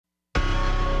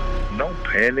Don't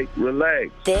panic.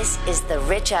 Relax. This is the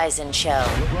Rich Eisen Show.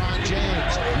 LeBron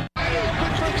James.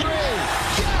 Good for three.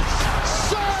 Yes,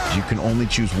 sir! You can only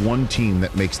choose one team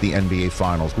that makes the NBA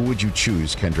Finals. Who would you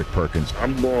choose, Kendrick Perkins?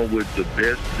 I'm going with the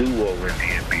best duo in the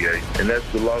NBA, and that's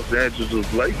the Los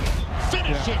Angeles Lakers.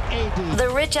 Finish it, AD. The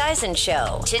Rich Eisen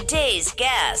Show. Today's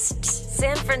guests: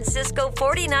 San Francisco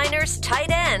 49ers tight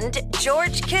end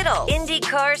George Kittle,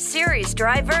 IndyCar Series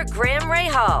driver Graham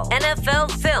Rahal,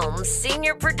 NFL Films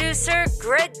senior producer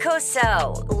Greg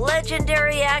Cosell,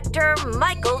 legendary actor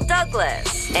Michael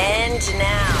Douglas. And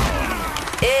now,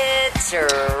 it's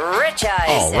Rich Eisen.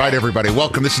 All right, everybody.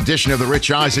 Welcome to this edition of the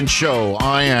Rich Eisen Show.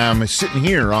 I am sitting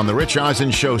here on the Rich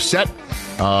Eisen Show set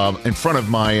in front of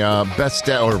my best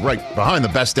dad, or right behind the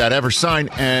best dad ever sign,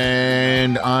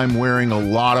 and I'm wearing a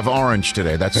lot of orange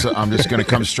today. I'm just going to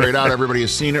come straight out. Everybody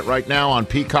has seen it right now on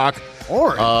Peacock.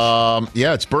 Orange?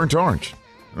 Yeah, it's burnt orange.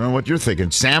 I don't know what you're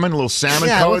thinking. Salmon, a little salmon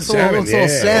colored. Salmon,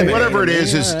 salmon. Whatever it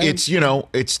is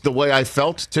it's the way I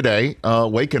felt today.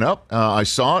 Waking up, I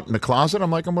saw it in the closet.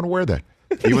 I'm like, I'm going to wear that,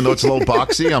 even though it's a little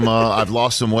boxy. I've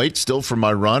lost some weight still from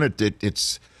my run.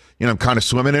 It's I'm kind of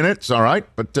swimming in it. It's all right,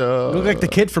 but you look like the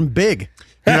kid from Big.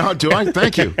 Do I?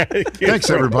 Thank you.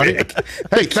 Thanks, everybody.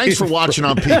 Hey, thanks for watching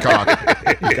on Peacock.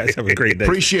 You guys have a great day.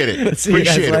 Appreciate it.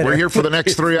 Appreciate it. We're here for the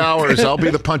next 3 hours. I'll be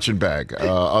the punching bag,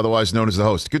 otherwise known as the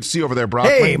host. Good to see you over there,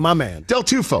 Brockman. Hey, my man. Del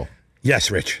Tufo.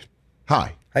 Yes, Rich.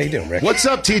 Hi. How you doing, Rich? What's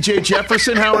up, TJ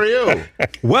Jefferson? How are you?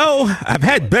 Well, I've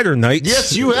had better nights.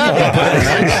 Yes, you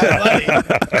have.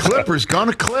 Clippers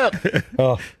gonna clip.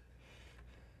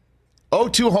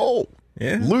 0-2 hole.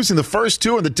 Yeah. Losing the first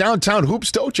two in the downtown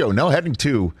Hoops Dojo. Now heading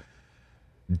to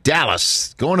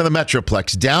Dallas. Going to the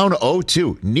Metroplex. Down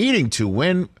 0-2. Needing to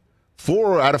win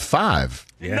 4 out of 5.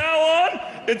 Yeah. Now on,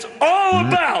 it's all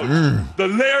about the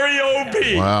Larry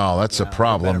O.B. Wow, that's a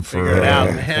problem for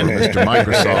man. Mr.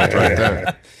 Microsoft right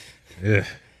there. Yeah.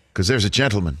 Because there's a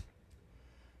gentleman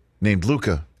named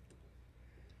Luca.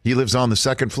 He lives on the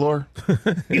second floor.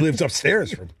 He lives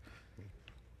upstairs from.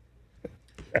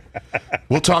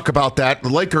 We'll talk about that. The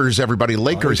Lakers, everybody.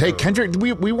 Lakers. Hey, Kendrick,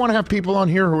 we want to have people on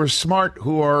here who are smart,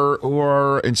 who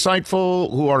are insightful,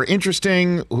 who are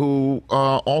interesting, who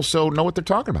also know what they're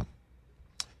talking about.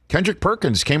 Kendrick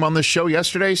Perkins came on this show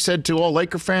yesterday, said to all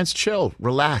Laker fans, chill,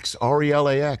 relax,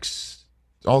 RELAX. It's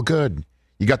all good.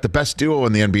 You got the best duo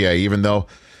in the NBA, even though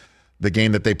the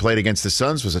game that they played against the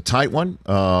Suns was a tight one.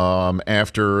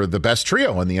 After the best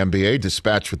trio in the NBA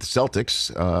dispatched with the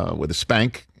Celtics with a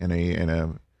spank and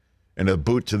a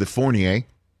boot to the Fournier.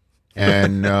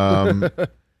 And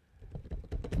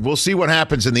we'll see what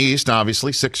happens in the East,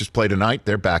 obviously. Sixers play tonight.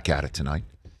 They're back at it tonight.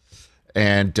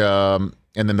 And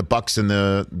then the Bucks and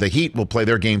the Heat will play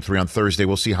their game 3 on Thursday.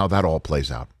 We'll see how that all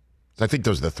plays out. So I think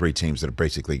those are the 3 teams that are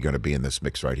basically going to be in this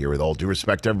mix right here, with all due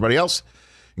respect to everybody else,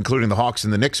 including the Hawks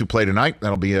and the Knicks who play tonight.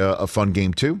 That'll be a fun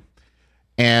game too.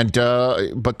 And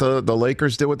but the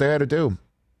Lakers did what they had to do.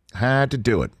 Had to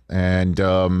do it. And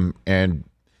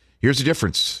here's the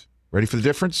difference. Ready for the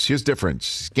difference? Here's the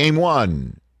difference. Game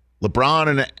 1, LeBron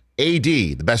and AD,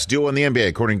 the best duo in the NBA,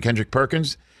 according to Kendrick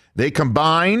Perkins. They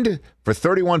combined for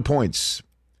 31 points.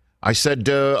 I said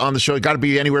on the show, it got to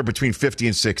be anywhere between 50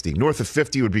 and 60. North of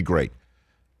 50 would be great.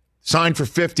 Sign for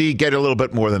 50, get a little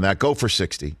bit more than that. Go for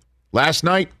 60. Last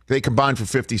night, they combined for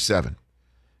 57.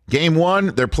 Game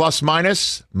 1, they're plus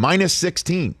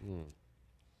 16.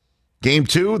 Game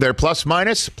 2, they're plus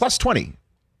 20.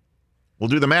 We'll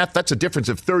do the math. That's a difference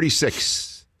of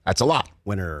 36. That's a lot.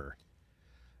 Winner.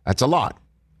 That's a lot.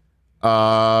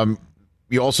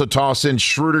 You also toss in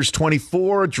Schroeder's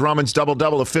 24, Drummond's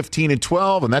double-double of 15 and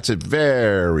 12, and that's a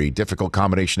very difficult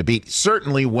combination to beat.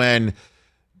 Certainly when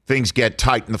things get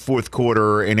tight in the fourth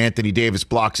quarter and Anthony Davis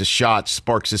blocks a shot,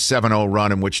 sparks a 7-0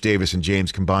 run in which Davis and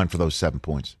James combine for those 7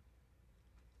 points.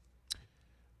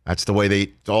 That's the way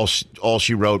they all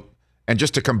she wrote. And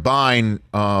just to combine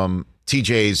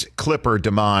TJ's Clipper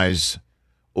demise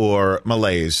or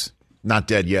malaise, not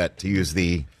dead yet, to use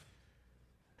the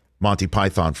Monty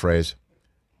Python phrase,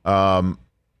 to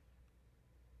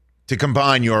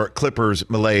combine your Clippers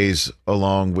malaise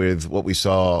along with what we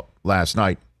saw last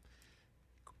night.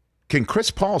 Can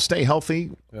Chris Paul stay healthy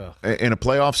in a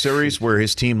playoff series where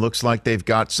his team looks like they've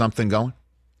got something going?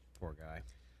 Poor guy.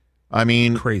 I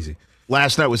mean, Crazy.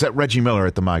 Last night, was that Reggie Miller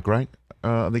at the mic, right?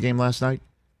 The game last night?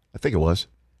 I think it was.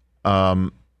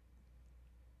 And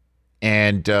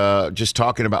just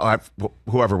talking about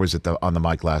whoever was on the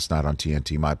mic last night on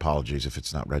TNT, my apologies if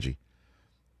it's not Reggie,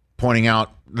 pointing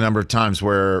out the number of times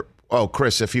where,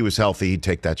 Chris, if he was healthy, he'd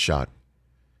take that shot.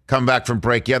 Come back from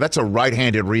break, that's a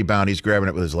right-handed rebound. He's grabbing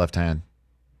it with his left hand.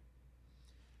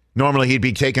 Normally, he'd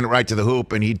be taking it right to the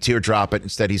hoop and he'd teardrop it.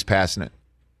 Instead, he's passing it.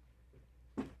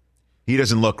 He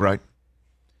doesn't look right.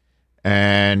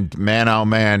 And man, oh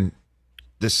man,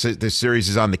 this series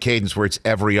is on the cadence where it's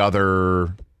every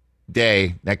other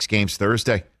day. Next game's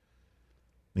Thursday.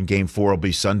 And game 4 will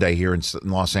be Sunday here in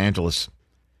Los Angeles.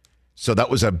 So that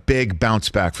was a big bounce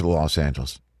back for the Los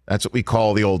Angeles. That's what we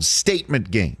call the old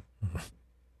statement game,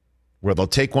 where they'll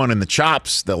take one in the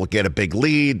chops, they'll get a big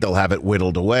lead, they'll have it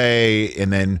whittled away,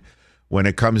 and then when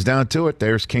it comes down to it,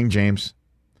 there's King James,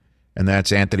 and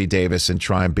that's Anthony Davis, and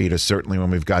try and beat us. Certainly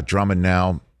when we've got Drummond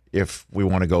now, if we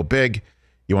want to go big,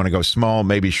 you want to go small,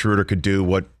 maybe Schroeder could do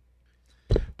what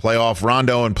playoff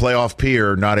Rondo and playoff P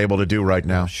are not able to do right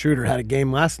now. Schroeder had a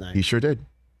game last night. He sure did.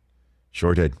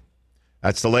 Sure did.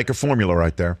 That's the Laker formula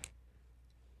right there.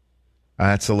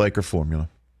 That's the Laker formula.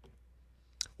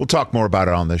 We'll talk more about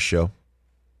it on this show.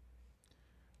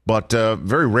 But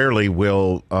very rarely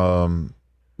will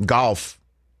golf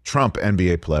trump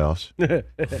NBA playoffs.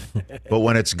 But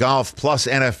when it's golf plus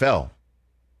NFL,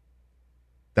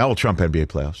 that will trump NBA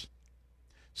playoffs.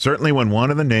 Certainly when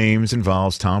one of the names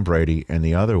involves Tom Brady and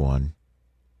the other one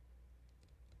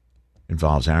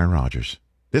involves Aaron Rodgers.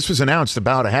 This was announced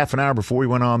about a half an hour before we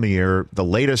went on the air, the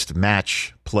latest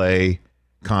match play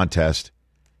contest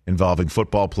involving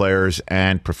football players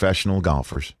and professional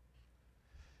golfers.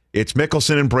 It's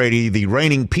Mickelson and Brady, the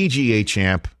reigning PGA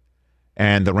champ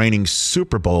and the reigning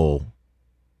Super Bowl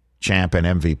champ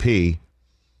and MVP,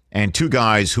 and two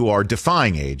guys who are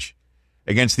defying age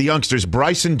against the youngsters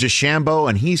Bryson DeChambeau,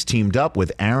 and he's teamed up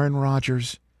with Aaron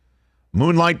Rodgers.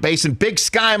 Moonlight Basin, Big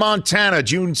Sky, Montana,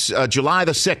 July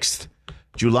the 6th.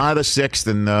 July the 6th,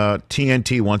 and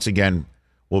TNT once again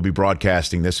will be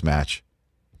broadcasting this match.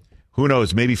 Who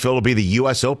knows? Maybe Phil will be the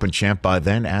U.S. Open champ by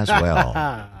then as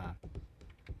well.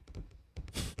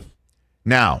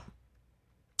 Now,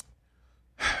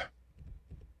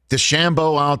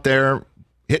 DeChambeau out there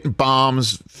hitting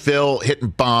bombs, Phil hitting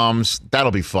bombs.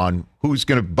 That'll be fun. Who's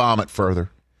going to bomb it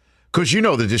further? Because you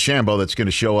know the DeChambeau that's going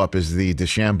to show up is the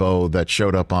DeChambeau that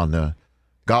showed up on the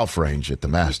golf range at the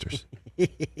Masters.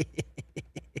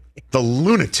 The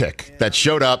lunatic that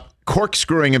showed up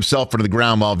corkscrewing himself into the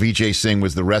ground while Vijay Singh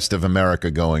was the rest of America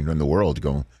going, and the world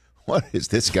going, what is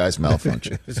this guy's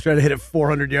malfunction? Just trying to hit it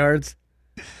 400 yards.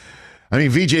 I mean,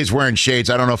 Vijay's wearing shades.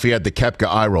 I don't know if he had the Koepka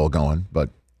eye roll going, but.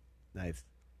 Nice.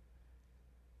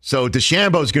 So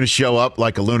DeChambeau's going to show up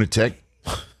like a lunatic,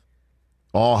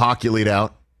 all hockey-lead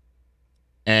out,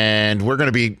 and we're going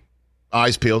to be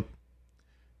eyes peeled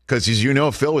because, as you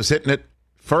know, Phil was hitting it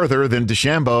further than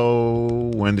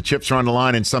DeChambeau when the chips are on the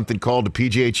line in something called the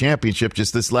PGA Championship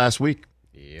just this last week.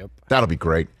 Yep. That'll be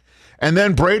great. And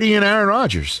then Brady and Aaron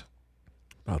Rodgers.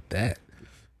 About that.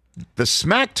 The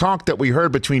smack talk that we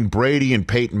heard between Brady and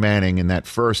Peyton Manning in that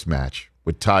first match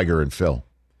with Tiger and Phil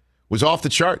was off the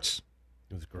charts.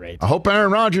 It was great. I hope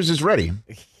Aaron Rodgers is ready.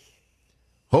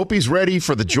 Hope he's ready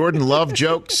for the Jordan Love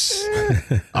jokes.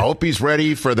 I hope he's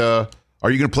ready for the,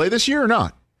 are you going to play this year or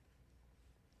not?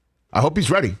 I hope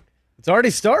he's ready. It's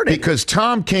already started. Because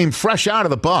Tom came fresh out of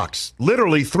the box,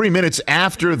 literally 3 minutes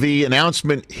after the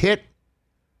announcement hit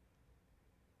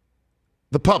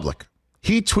the public.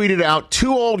 He tweeted out,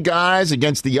 2 old guys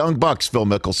against the young Bucks, Phil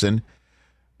Mickelson.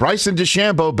 Bryson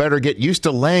DeChambeau better get used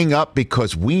to laying up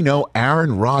because we know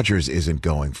Aaron Rodgers isn't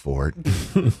going for it.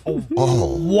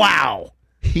 Oh, wow.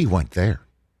 He went there.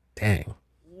 Dang.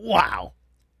 Wow.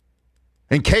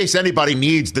 In case anybody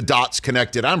needs the dots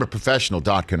connected, I'm a professional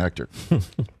dot connector. The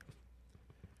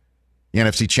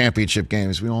NFC Championship game,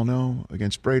 as we all know,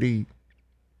 against Brady,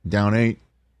 down 8,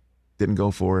 didn't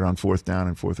go for it on 4th down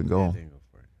and 4th and goal.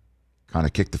 Kind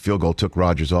of kicked the field goal, took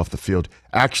Rodgers off the field.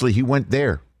 Actually, he went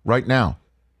there right now.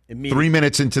 3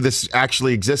 minutes into this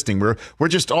actually existing. We're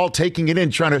just all taking it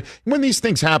in, trying to, when these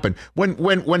things happen, when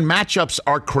matchups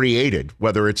are created,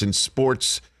 whether it's in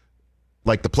sports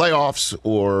like the playoffs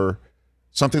or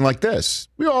something like this,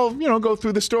 we all, go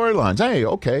through the storylines. Hey,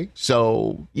 okay.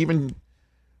 So even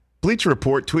Bleacher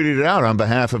Report tweeted it out on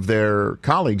behalf of their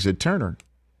colleagues at Turner.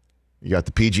 You got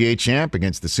the PGA champ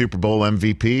against the Super Bowl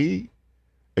MVP,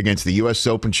 against the U.S.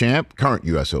 Open champ, current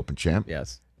U.S. Open champ.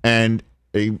 Yes. And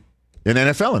an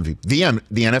NFL MVP,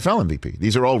 the NFL MVP.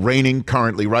 These are all reigning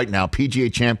currently right now.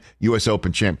 PGA champ, U.S.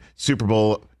 Open champ, Super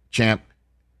Bowl champ,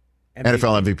 MVP.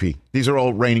 NFL MVP. These are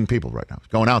all reigning people right now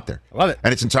going out there. I love it.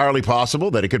 And it's entirely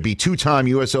possible that it could be 2-time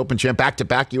U.S. Open champ,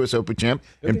 back-to-back U.S. Open champ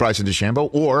in Bryson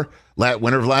DeChambeau, or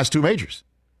winner of the last 2 majors.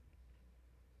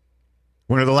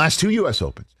 Winner of the last 2 U.S.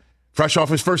 Opens. Fresh off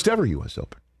his first ever U.S.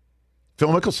 Open. Phil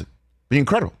Mickelson. Be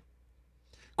incredible.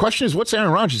 Question is, what's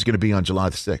Aaron Rodgers going to be on July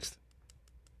the 6th?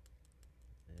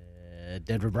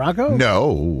 Denver Broncos?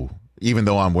 No, even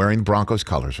though I'm wearing the Broncos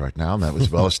colors right now, and that was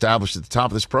well established at the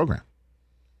top of this program.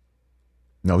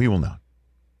 No, he will not.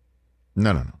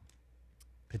 No.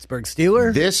 Pittsburgh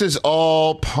Steelers? This is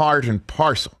all part and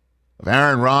parcel of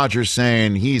Aaron Rodgers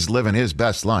saying he's living his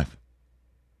best life.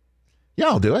 Yeah,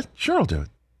 I'll do it. Sure, I'll do it.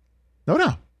 No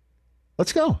doubt.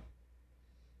 Let's go.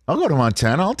 I'll go to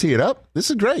Montana. I'll tee it up. This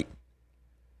is great.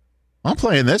 I'm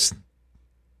playing this.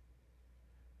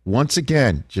 Once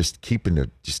again, just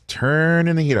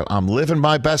turning the heat up. I'm living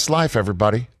my best life,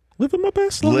 everybody. Living my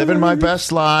best life. Living my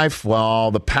best life while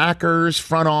the Packers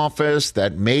front office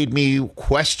that made me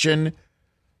question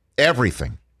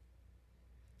everything.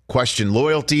 Question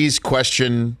loyalties,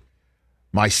 question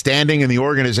my standing in the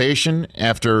organization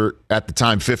after, at the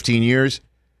time, 15 years.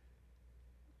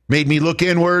 Made me look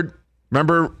inward.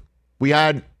 Remember, we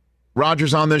had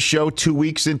Rodgers on this show 2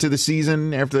 weeks into the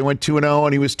season after they went 2-0,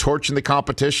 and he was torching the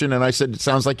competition. And I said, "It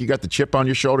sounds like you got the chip on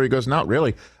your shoulder." He goes, "Not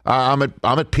really. I'm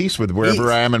at peace with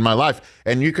wherever I am in my life."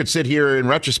 And you could sit here in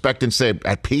retrospect and say,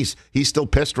 "At peace." He's still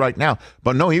pissed right now,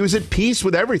 but no, he was at peace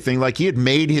with everything. Like he had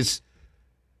made his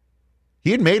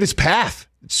path.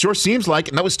 It sure seems like,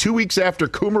 and that was 2 weeks after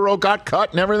Kumaro got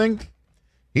cut and everything.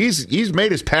 He's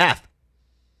made his path,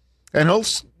 and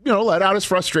he'll let out his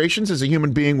frustrations as a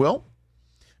human being will.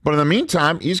 But in the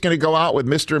meantime, he's going to go out with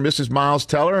Mr. and Mrs. Miles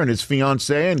Teller and his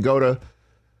fiancée and go to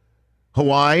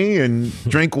Hawaii and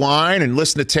drink wine and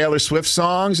listen to Taylor Swift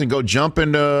songs and go jump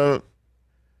into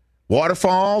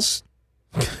waterfalls.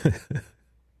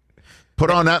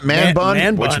 Put on that man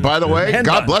bun, which, by the way,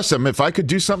 God bless him. If I could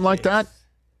do something like that,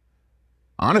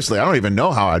 honestly, I don't even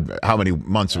know how many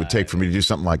months it would take for me to do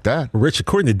something like that. Rich,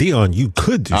 according to Dion, you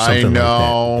could do something like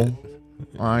that.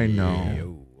 I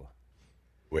know.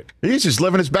 He's just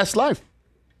living his best life.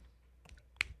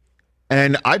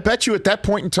 And I bet you at that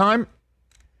point in time,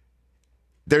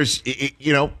 there's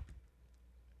going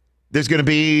to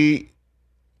be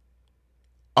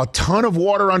a ton of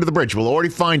water under the bridge. We'll already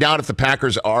find out if the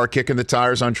Packers are kicking the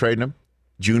tires on trading him.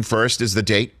 June 1st is the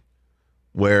date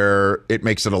where it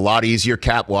makes it a lot easier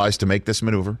cap-wise to make this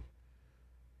maneuver.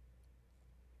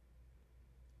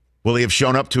 Will he have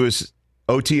shown up to his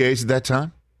OTAs at that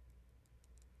time?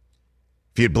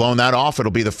 If he had blown that off, it'll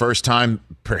be the first time,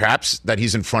 perhaps, that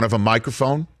he's in front of a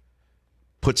microphone.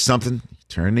 Put something,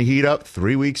 turn the heat up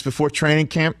 3 weeks before training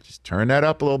camp. Just turn that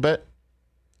up a little bit.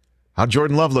 How'd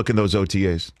Jordan Love look in those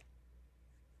OTAs?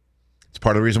 It's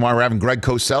part of the reason why we're having Greg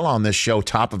Cosell on this show,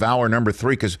 top of hour number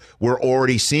 3, because we're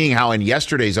already seeing how in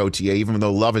yesterday's OTA, even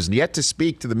though Love has yet to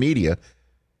speak to the media,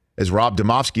 as Rob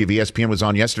Domofsky of ESPN was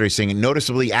on yesterday saying,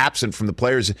 noticeably absent from the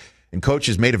players and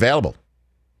coaches made available.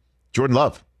 Jordan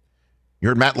Love. You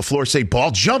heard Matt LaFleur say,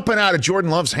 ball jumping out of Jordan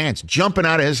Love's hands, jumping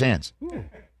out of his hands.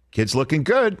 Kid's looking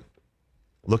good.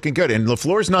 Looking good. And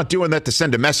LaFleur's not doing that to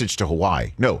send a message to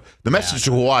Hawaii. No, the message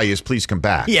to Hawaii is please come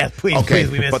back. Yeah, please, okay,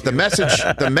 please, we miss but you.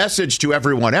 the message to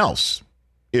everyone else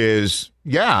is,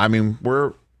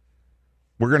 we're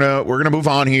gonna move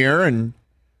on here and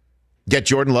get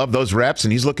Jordan Love those reps,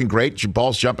 and he's looking great.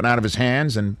 Ball's jumping out of his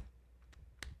hands, and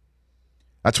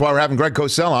that's why we're having Greg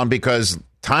Cosell on, because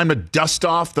time to dust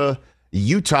off the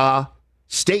Utah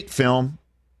State film.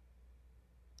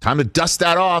 Time to dust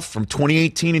that off from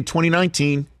 2018 and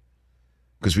 2019,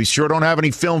 because we sure don't have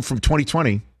any film from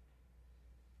 2020.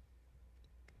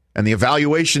 And the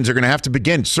evaluations are going to have to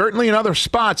begin. Certainly in other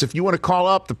spots, if you want to call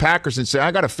up the Packers and say,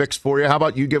 I got a fix for you, how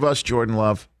about you give us Jordan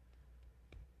Love?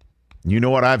 You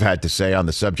know what I've had to say on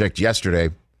the subject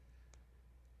yesterday.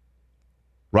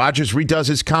 Rodgers redoes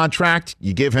his contract.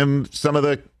 You give him some of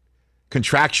the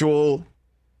contractual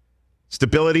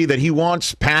stability that he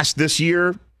wants past this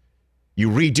year. You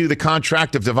redo the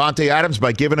contract of Devontae Adams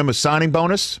by giving him a signing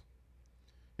bonus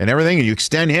and everything, and you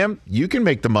extend him. You can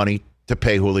make the money to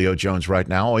pay Julio Jones right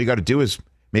now. All you got to do is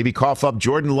maybe cough up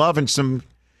Jordan Love and some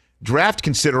draft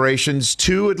considerations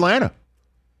to Atlanta.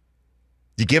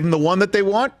 You give them the one that they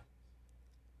want?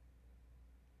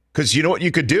 Because you know what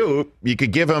you could do? You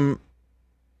could give them,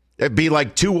 it'd be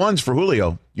like 2 ones for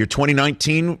Julio. Your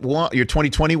 2019 one, your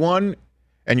 2021,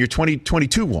 and your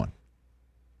 2022 one.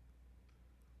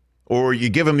 Or you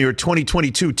give him your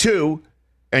 2022 2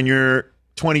 and your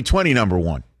 2020 number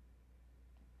 1.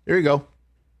 There you go.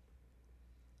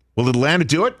 Will Atlanta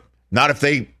do it? Not if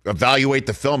they evaluate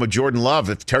the film of Jordan Love.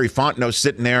 If Terry Fontenot's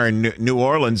sitting there in New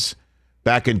Orleans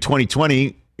back in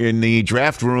 2020 in the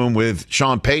draft room with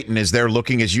Sean Payton as they're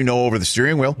looking, as you know, over the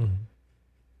steering wheel. Mm-hmm.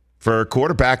 For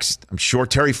quarterbacks, I'm sure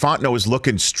Terry Fontenot is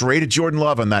looking straight at Jordan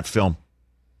Love on that film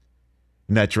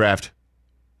in that draft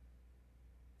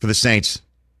for the Saints.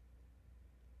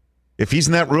 If he's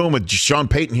in that room with Sean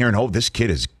Payton here and, oh, this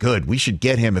kid is good, we should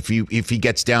get him if he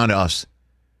gets down to us.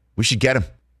 We should get him.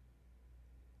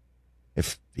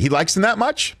 If he likes him that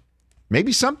much,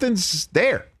 maybe something's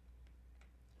there.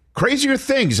 Crazier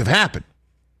things have happened.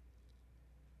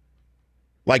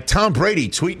 Like Tom Brady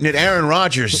tweeting at Aaron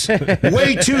Rodgers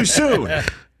way too soon.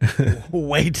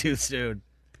 Way too soon.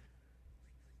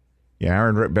 Yeah,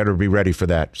 Aaron better be ready for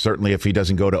that. Certainly if he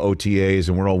doesn't go to OTAs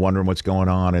and we're all wondering what's going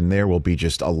on, and there will be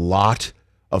just a lot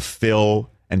of Phil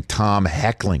and Tom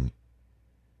heckling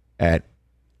at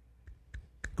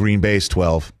Green Bay's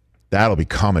 12. That'll be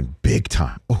coming big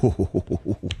time.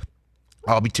 Ooh.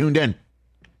 I'll be tuned in.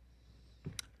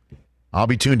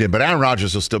 But Aaron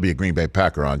Rodgers will still be a Green Bay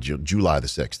Packer on July the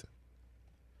 6th.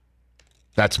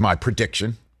 That's my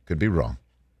prediction. Could be wrong.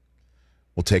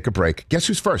 We'll take a break. Guess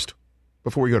who's first?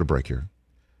 Before we go to break here,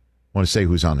 I want to say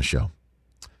who's on the show.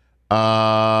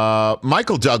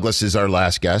 Michael Douglas is our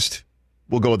last guest.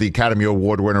 We'll go with the Academy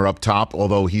Award winner up top,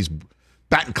 although he's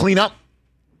batting clean up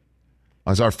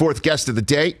as our fourth guest of the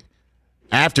day.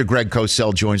 After Greg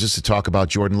Cosell joins us to talk about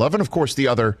Jordan Love and, of course, the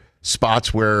other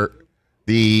spots where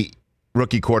the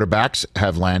rookie quarterbacks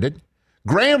have landed.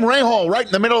 Graham Rahal, right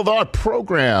in the middle of our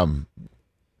program.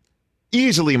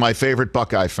 Easily my favorite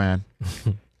Buckeye fan.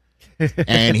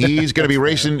 And he's going to be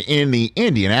racing in the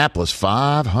Indianapolis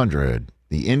 500.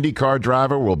 The IndyCar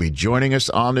driver will be joining us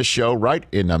on the show right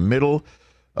in the middle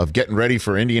of getting ready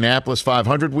for Indianapolis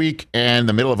 500 week and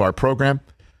the middle of our program.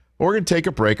 We're going to take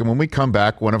a break, and when we come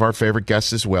back, one of our favorite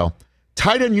guests as well.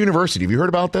 Tight End University. Have you heard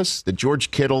about this? That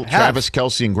George Kittle, Travis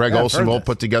Kelce, and Greg Olsen all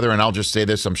put together. And I'll just say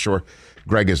this. I'm sure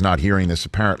Greg is not hearing this.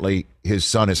 Apparently, his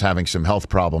son is having some health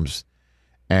problems,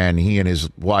 and he and his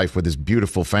wife, with his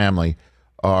beautiful family,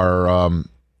 are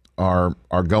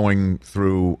going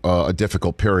through a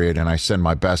difficult period. And I send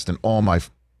my best and all my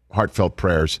heartfelt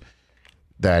prayers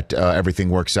that everything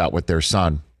works out with their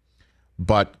son.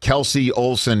 But Kelce,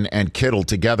 Olsen, and Kittle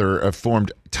together have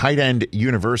formed Tight End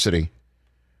University,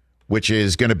 which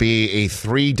is going to be a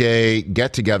 3-day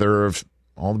get-together of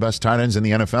all the best tight ends in the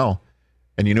NFL.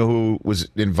 And you know who was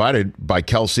invited by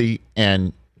Kelce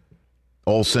and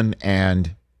Olsen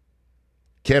and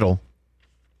Kittle?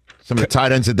 Some of the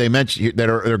tight ends that they mentioned that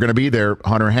are going to be there: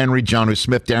 Hunter Henry, Jonnu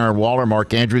Smith, Darren Waller,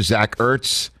 Mark Andrews, Zach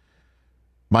Ertz,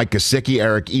 Mike Gesicki,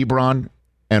 Eric Ebron,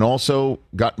 and also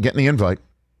getting the invite.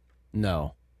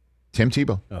 No. Tim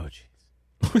Tebow. Oh,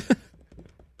 jeez.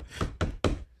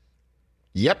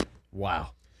 Yep.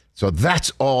 Wow. So that's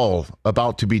all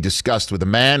about to be discussed with a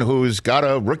man who's got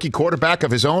a rookie quarterback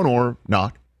of his own or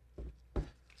not.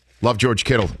 Love George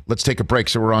Kittle. Let's take a break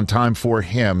so we're on time for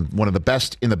him. One of the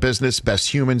best in the business,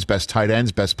 best humans, best tight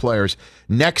ends, best players.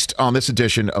 Next on this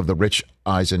edition of the Rich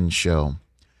Eisen Show.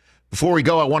 Before we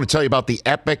go, I want to tell you about the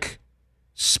epic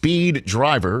speed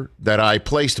driver that I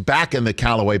placed back in the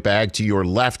Callaway bag to your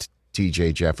left,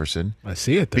 TJ Jefferson. I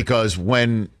see it there. Because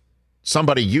when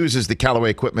somebody uses the Callaway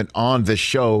equipment on this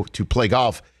show to play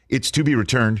golf, it's to be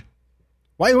returned.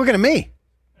 Why are you looking at me?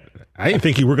 I didn't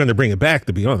think you were going to bring it back,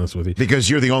 to be honest with you. Because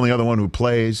you're the only other one who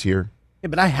plays here. Yeah,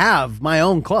 but I have my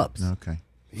own clubs. Okay.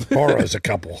 He borrows a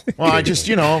couple. Well, I just,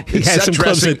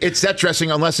 it's set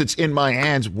dressing unless it's in my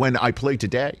hands when I play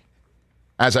today,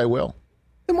 as I will.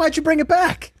 Then why'd you bring it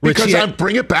back? Because I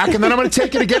bring it back, and then I'm going to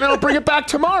take it again, and I'll bring it back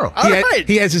tomorrow.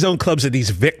 He has his own clubs that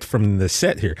he's Vic from the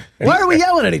set here. Why are we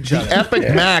yelling at each other? The Epic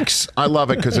Max, I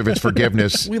love it because of its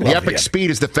forgiveness. The Epic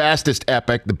Speed is the fastest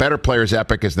Epic. The better player's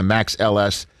Epic is the Max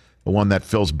LS, the one that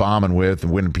Phil's bombing with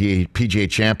and winning PGA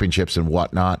championships and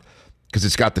whatnot, because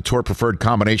it's got the Tour-preferred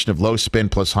combination of low spin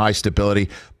plus high stability.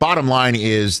 Bottom line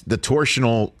is the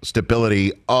torsional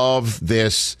stability of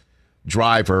this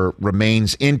driver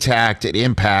remains intact at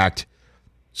impact,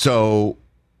 so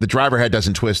the driver head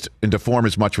doesn't twist and deform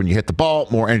as much when you hit the ball.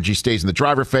 More energy stays in the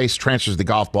driver face, transfers the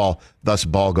golf ball, thus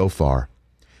ball go far.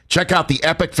 Check out the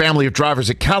Epic family of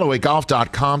drivers at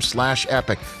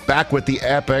CallawayGolf.com/epic. Back with the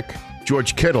Epic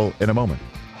George Kittle in a moment.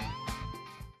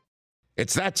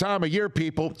 It's that time of year,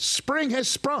 people. Spring has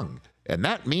sprung, and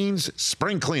that means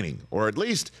spring cleaning, or at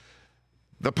least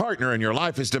the partner in your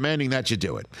life is demanding that you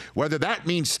do it. Whether that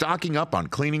means stocking up on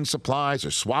cleaning supplies or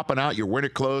swapping out your winter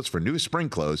clothes for new spring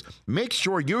clothes, make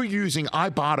sure you're using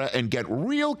Ibotta and get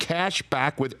real cash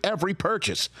back with every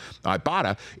purchase.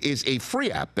 Ibotta is a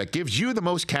free app that gives you the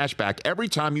most cash back every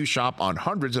time you shop on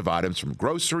hundreds of items, from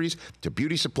groceries to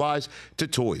beauty supplies to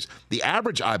toys. The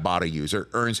average Ibotta user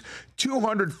earns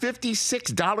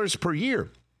 $256 per year.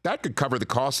 That could cover the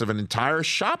cost of an entire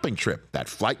shopping trip, that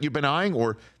flight you've been eyeing,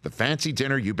 or the fancy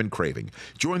dinner you've been craving.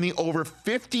 Join the over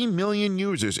 50 million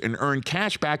users and earn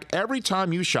cash back every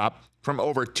time you shop from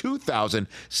over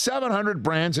 2,700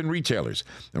 brands and retailers.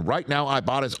 And right now,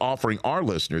 Ibotta is offering our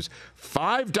listeners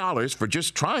 $5 for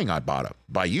just trying Ibotta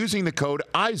by using the code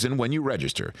Eisen when you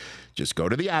register. Just go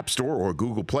to the App Store or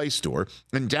Google Play Store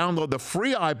and download the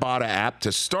free Ibotta app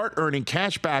to start earning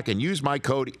cash back and use my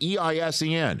code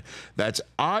EISEN. That's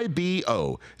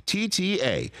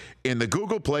IBOTTA in the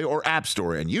Google Play or App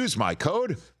Store and use my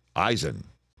code Eisen.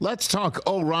 Let's talk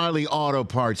O'Reilly Auto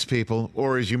Parts, people,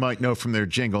 or as you might know from their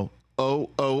jingle,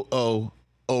 O'Reilly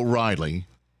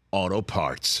Auto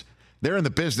Parts. They're in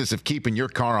the business of keeping your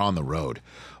car on the road.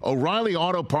 O'Reilly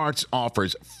Auto Parts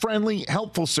offers friendly,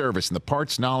 helpful service and the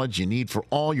parts knowledge you need for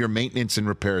all your maintenance and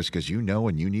repairs, because you know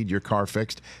when you need your car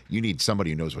fixed, you need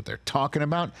somebody who knows what they're talking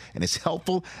about and is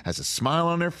helpful, has a smile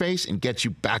on their face, and gets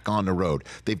you back on the road.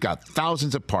 They've got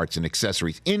thousands of parts and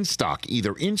accessories in stock,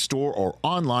 either in-store or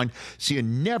online, so you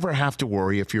never have to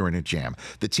worry if you're in a jam.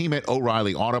 The team at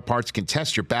O'Reilly Auto Parts can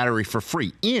test your battery for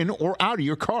free in or out of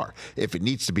your car. If it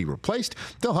needs to be replaced,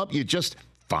 they'll help you just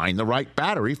find the right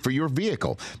battery for your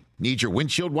vehicle. Need your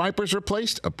windshield wipers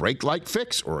replaced, a brake light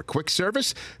fix, or a quick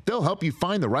service? They'll help you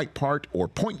find the right part or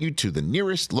point you to the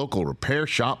nearest local repair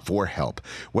shop for help.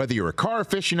 Whether you're a car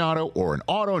aficionado or an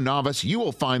auto novice, you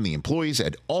will find the employees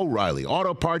at O'Reilly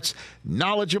Auto Parts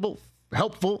knowledgeable,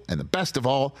 helpful, and the best of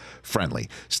all, friendly.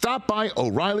 Stop by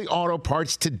O'Reilly Auto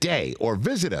Parts today or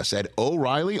visit us at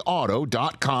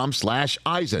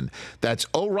O'ReillyAuto.com/Eisen. That's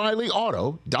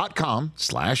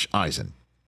O'ReillyAuto.com/Eisen.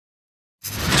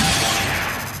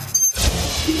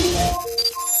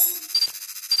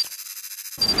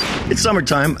 It's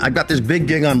summertime. I've got this big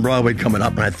gig on Broadway coming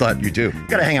up, and I thought, You do.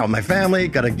 Gotta hang out with my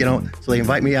family, so they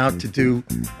invite me out to do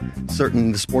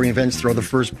certain sporting events, throw the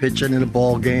first pitch in a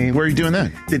ball game. Where are you doing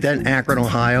that? Did that in Akron,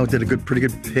 Ohio, did a pretty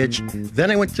good pitch.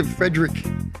 Then I went to Frederick,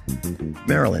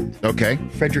 Maryland. Okay.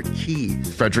 Frederick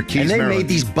Keys. Maryland. And they made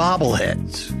these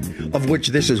bobbleheads, of which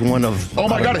this is one of. Oh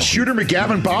my God, a Shooter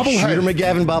McGavin bobblehead. Shooter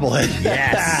McGavin bobblehead.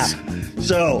 Yes.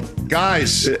 So,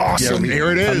 guys, awesome. Yeah,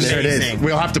 Here it is. There it is.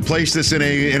 We'll have to place this in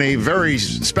a very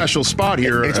special spot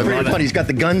here. It's pretty funny. He's got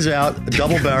the guns out,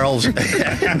 double barrels,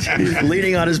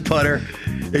 leaning on his putter.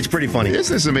 It's pretty funny.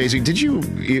 Isn't this amazing? Did you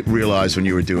realize when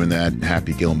you were doing that,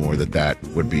 Happy Gilmore, that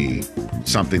would be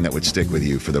something that would stick with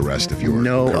you for the rest of your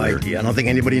No career? idea. I don't think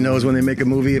anybody knows when they make a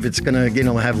movie if it's going to,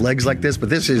 have legs like this. But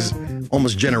this is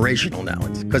almost generational now.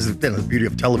 It's because of the beauty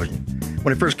of television.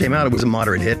 When it first came out, it was a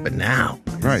moderate hit, but now,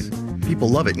 right, people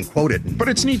love it and quote it. But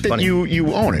it's neat that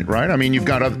you own it, right? I mean, you've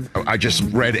got I just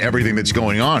read everything that's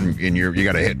going on in you're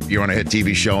on a hit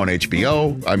TV show on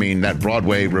HBO. I mean, that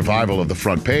Broadway revival of The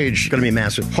Front Page. It's going to be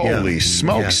massive. Holy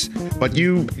smokes. Yeah. But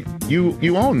you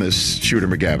own this Shooter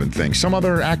McGavin thing. Some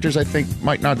other actors, I think,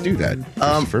 might not do that.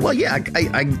 Well, yeah,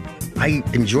 I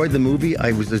enjoyed the movie.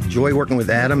 I was a joy working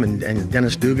with Adam and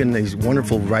Dennis Dugan, these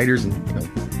wonderful writers, and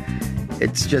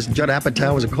it's just Judd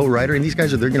Apatow was a co-writer, and these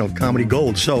guys are comedy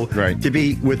gold. So to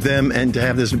be with them and to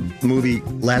have this movie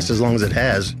last as long as it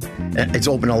has, it's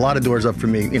opened a lot of doors up for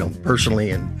me, personally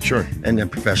and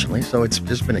and professionally. So it's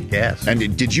just been a gas.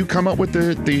 And did you come up with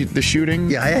the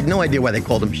shooting? Yeah, I had no idea why they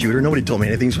called him Shooter. Nobody told me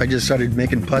anything, so I just started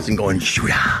making putts and going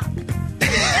Shooter.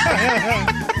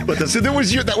 But that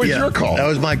was your call. That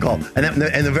was my call. And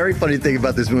the very funny thing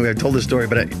about this movie, I've told this story,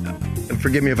 but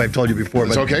forgive me if I've told you before.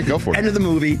 It's okay, go for it. End of the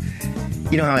movie.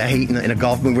 You know how I hate in a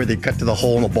golf movie where they cut to the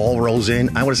hole and the ball rolls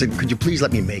in? I would have said, could you please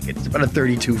let me make it? It's about a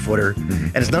 32-footer.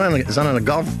 And it's not on a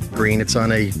golf green. It's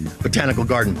on a botanical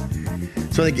garden.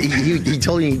 So he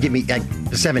told me he'd give me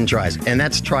 7 tries. And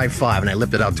that's try 5. And I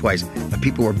lifted out twice. But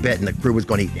people were betting. The crew was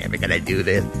going, he's never going to do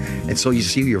this. And so you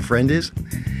see who your friend is?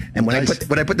 And when I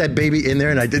put that baby in there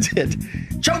and I did it,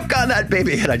 choke on that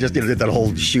baby, and I just did that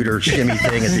whole shooter shimmy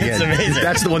thing at the end. Amazing.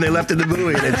 That's the one they left in the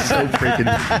movie, and it's so freaking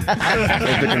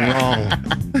wrong.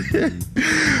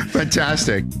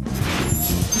 Fantastic.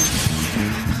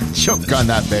 Choke on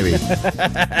that baby.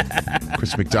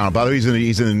 Chris McDonald. By the way,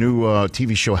 he's in the new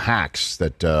TV show Hacks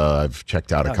that I've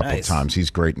checked out a couple of times. He's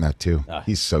great in that too.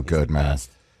 He's so good, man.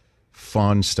 Best.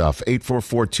 Fun stuff.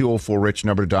 844-204-RICH,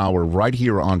 number to dial. We're right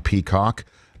here on Peacock.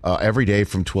 Every day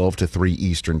from 12 to 3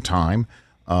 Eastern time,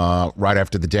 right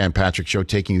after the Dan Patrick Show,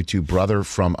 taking you to Brother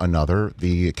from Another,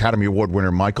 the Academy Award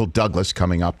winner Michael Douglas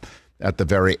coming up at the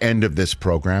very end of this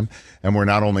program. And we're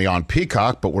not only on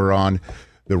Peacock, but we're on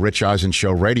the Rich Eisen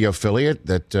Show radio affiliate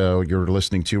that you're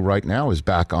listening to right now is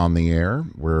back on the air.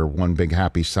 We're one big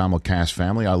happy simulcast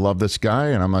family. I love this guy,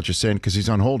 and I'm not just saying because he's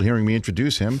on hold, hearing me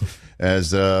introduce him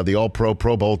as the All-Pro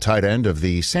Pro Bowl tight end of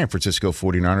the San Francisco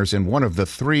 49ers and one of the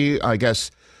 3, I guess,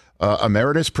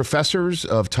 emeritus professors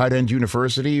of Tight End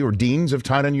University, or deans of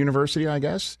Tight End University, I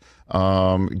guess.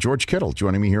 George Kittle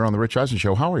joining me here on the Rich Eisen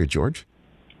Show. How are you, George?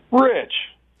 Rich,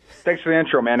 thanks for the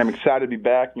intro, man. I'm excited to be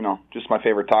back. Just my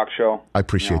favorite talk show. I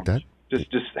appreciate that.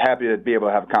 Just happy to be able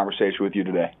to have a conversation with you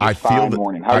today. I feel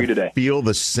morning. How are you today? I feel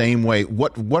the same way.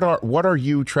 What are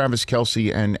you, Travis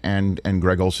Kelce and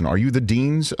Greg Olson? Are you the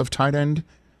deans of Tight End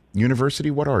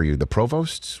University? What are you? The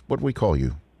provosts? What do we call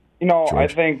you? George? I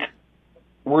think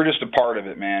we're just a part of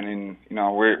it, man. And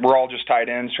we're all just tight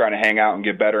ends trying to hang out and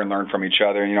get better and learn from each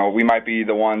other. We might be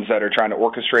the ones that are trying to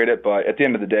orchestrate it, but at the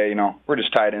end of the day, we're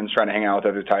just tight ends trying to hang out with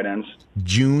other tight ends.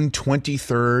 June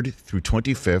 23rd through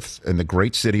 25th in the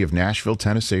great city of Nashville,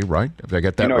 Tennessee, right? Did I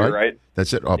get that right? You're right.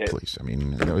 That's it? Oh, yeah. Please. I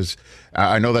mean,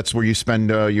 I know that's where you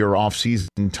spend your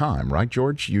off-season time, right,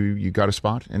 George? You got a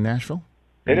spot in Nashville?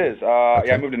 It is. Okay.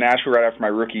 Yeah, I moved to Nashville right after my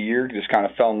rookie year. Just kind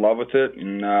of fell in love with it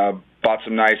and bought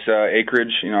some nice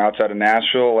acreage, outside of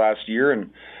Nashville last year,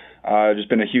 and just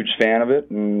been a huge fan of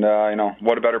it. And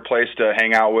what a better place to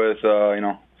hang out with,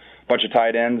 a bunch of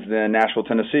tight ends than Nashville,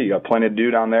 Tennessee. Got plenty to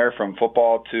do down there, from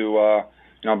football to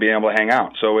being able to hang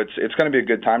out. So it's going to be a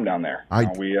good time down there.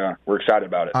 We're excited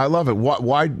about it. I love it.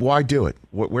 Why do it?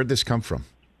 Where'd this come from?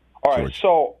 All right. George?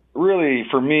 So really,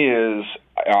 for me, is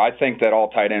I think that all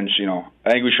tight ends,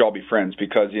 I think we should all be friends,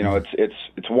 because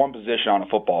it's one position on a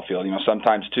football field.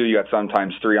 Sometimes two, you got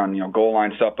sometimes three on goal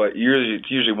line stuff, but it's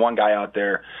usually one guy out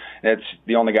there. That's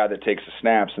the only guy that takes the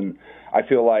snaps. And I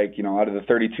feel like out of the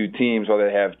 32 teams, whether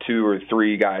they have two or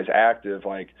three guys active,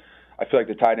 I feel like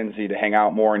the tight ends need to hang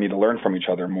out more and need to learn from each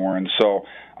other more. And so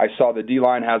I saw the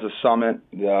D-line has a summit,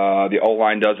 the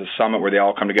O-line does a summit where they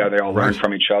all come together, they all learn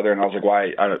from each other. And I was like,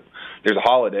 there's a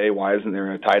holiday, why isn't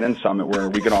there a tight end summit where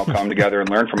we can all come together and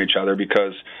learn from each other?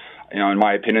 Because, in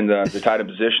my opinion, the tight end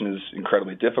position is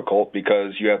incredibly difficult,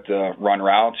 because you have to run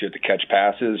routes, you have to catch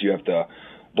passes, you have to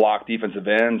block defensive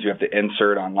ends, you have to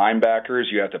insert on linebackers,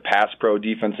 you have to pass pro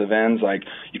defensive ends.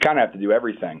 You kind of have to do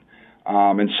everything.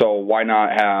 And so why not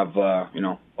have,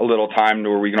 a little time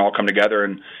where we can all come together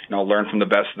and, learn from the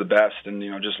best of the best and,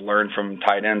 just learn from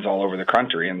tight ends all over the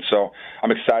country. And so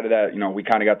I'm excited that, we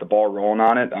kind of got the ball rolling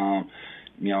on it.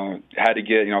 Had to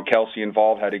get, Kelce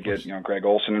involved, had to get, Greg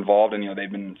Olson involved, and,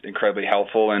 they've been incredibly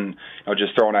helpful and,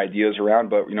 just throwing ideas around.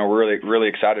 But, we're really, really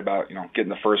excited about, getting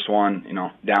the first one,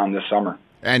 down this summer.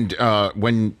 And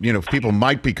when people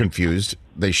might be confused,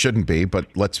 they shouldn't be, but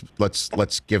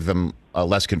let's give them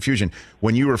less confusion.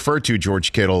 When you refer to,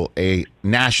 George Kittle, a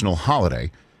national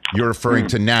holiday, you're referring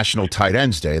to National Tight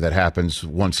Ends Day that happens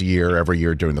once a year, every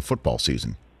year during the football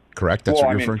season. Correct? That's what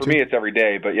you're referring to? For me, it's every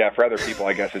day, but yeah, for other people,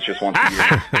 I guess it's just once a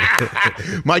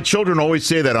year. My children always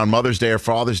say that on Mother's Day or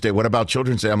Father's Day. What about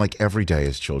Children's Day? I'm like, every day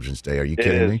is Children's Day. Are you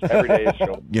kidding me? Every day is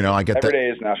Children's Day. I get every that. Day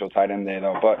is National Tight End Day,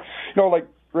 though. But,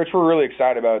 Rich, we're really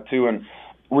excited about it, too, and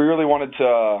we really wanted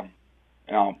to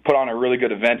put on a really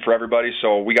good event for everybody.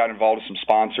 So we got involved with some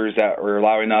sponsors that were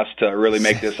allowing us to really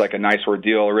make this like a nice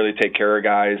ordeal, really take care of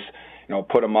guys,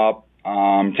 put them up,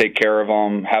 take care of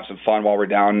them, have some fun while we're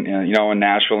down, in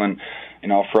Nashville. And,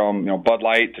 from, Bud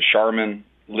Light to Charmin,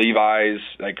 Levi's,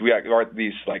 we got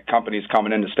these companies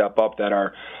coming in to step up that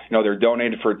are, they're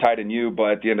donated for Tight End U,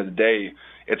 but at the end of the day,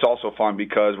 it's also fun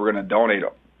because we're going to donate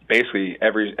basically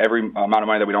every amount of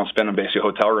money that we don't spend on basically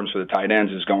hotel rooms for the tight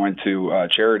ends is going to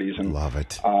charities. And love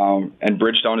it. And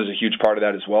Bridgestone is a huge part of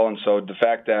that as well. And so the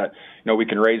fact that we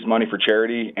can raise money for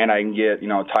charity, and I can get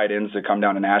tight ends to come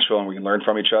down to Nashville and we can learn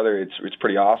from each other. It's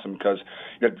pretty awesome because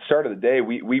at the start of the day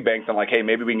we banked on hey,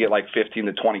 maybe we can get 15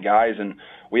 to 20 guys, and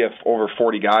we have over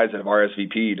 40 guys that have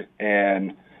RSVP'd,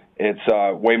 and it's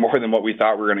way more than what we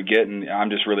thought we were going to get, and I'm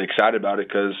just really excited about it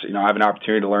because I have an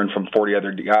opportunity to learn from 40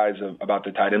 other guys about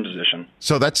the tight end position.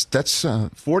 So that's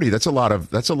 40. That's a lot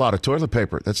of toilet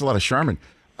paper. That's a lot of Charmin.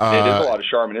 It is a lot of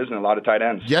Charmin, isn't it? A lot of tight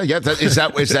ends. Yeah. Is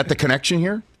that the connection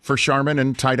here for Charmin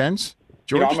and tight ends?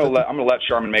 George, I'm gonna let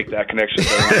Charmin make that connection.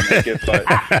 So I want to make it,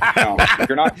 but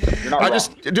you're not wrong. I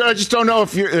just don't know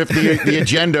if the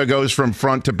agenda goes from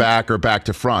front to back or back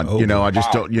to front. I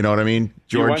just don't. You know what I mean,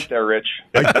 George? You went there, Rich.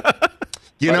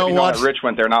 You know what? Rich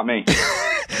went there, not me.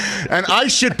 And I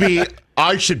should be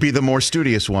the more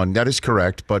studious one. That is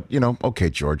correct. But okay,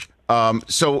 George.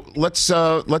 So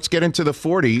let's get into the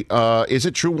 40. Is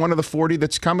it true one of the 40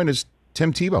 that's coming is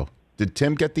Tim Tebow? Did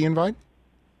Tim get the invite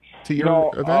to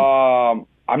your event?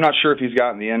 I'm not sure if he's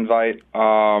gotten the invite.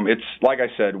 It's like I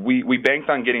said, we banked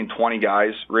on getting 20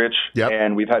 guys, Rich,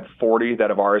 and we've had 40 that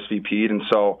have RSVP'd, and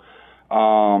so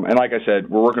and like I said,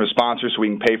 we're working with sponsors so we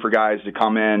can pay for guys to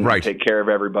come in, take care of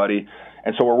everybody.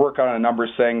 And so we're working on a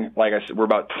numbers thing. Like I said, we're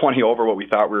about 20 over what we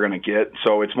thought we were going to get.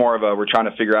 So it's more of we're trying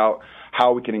to figure out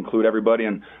how we can include everybody.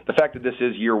 And the fact that this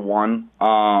is year one,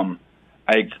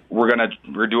 we're going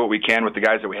to do what we can with the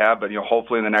guys that we have. But,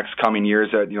 hopefully in the next coming years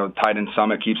that, Tight End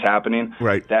Summit keeps happening,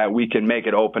 right, that we can make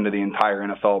it open to the entire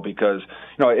NFL because,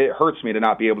 it hurts me to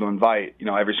not be able to invite,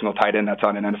 every single tight end that's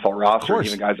on an NFL roster,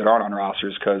 even guys that aren't on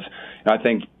rosters, because I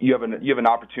think you have an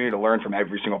opportunity to learn from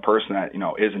every single person that,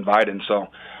 is invited. And so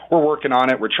we're working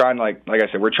on it. We're trying, like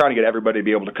I said, we're trying to get everybody to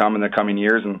be able to come in the coming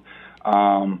years, and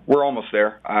we're almost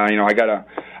there. I guess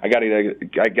I got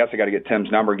to get Tim's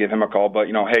number, give him a call. But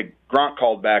hey, Gronk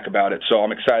called back about it, so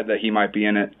I'm excited that he might be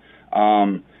in it.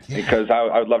 Because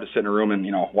I would love to sit in a room and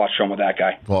watch film with that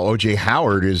guy. Well, O.J.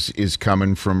 Howard is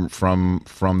coming from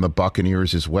the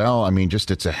Buccaneers as well. I mean,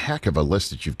 it's a heck of a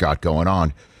list that you've got going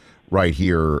on right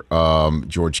here,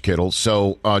 George Kittle.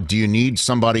 So, do you need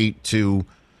somebody to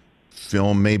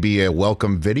film maybe a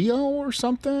welcome video or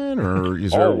something, or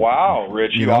is there? Oh wow,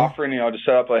 Rich, you offering to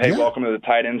set up a welcome to the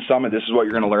Tight End Summit. This is what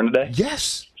you're going to learn today.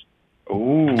 Yes.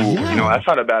 Ooh, that's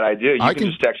not a bad idea. You can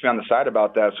just text me on the side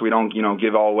about that so we don't,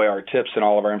 give all away our tips and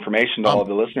all of our information to all of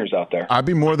the listeners out there. I'd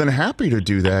be more than happy to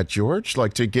do that, George.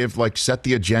 Like to give, set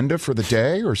the agenda for the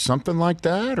day or something like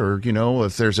that, or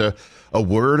if there's a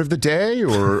word of the day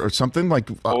or something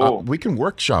we can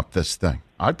workshop this thing.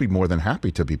 I'd be more than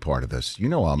happy to be part of this.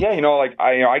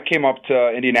 I came up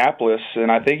to Indianapolis,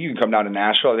 and I think you can come down to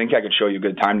Nashville. I think I could show you a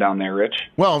good time down there, Rich.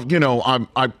 Well,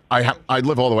 I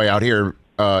live all the way out here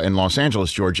in Los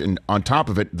Angeles, George, and on top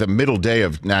of it, the middle day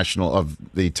of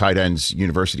the Tight Ends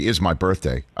University is my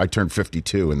birthday. I turned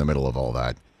 52 in the middle of all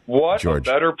that. What George.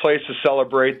 A better place to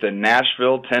celebrate than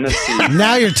Nashville, Tennessee.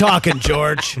 Now you're talking,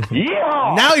 George.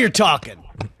 Yeah. Now you're talking.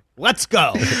 Let's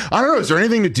go. I don't know. Is there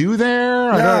anything to do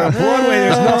there? Broadway,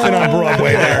 there's nothing on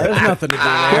Broadway there. There's nothing to do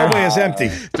there. Broadway is empty.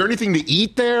 Is there anything to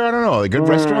eat there? I don't know. Good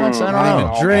restaurants? I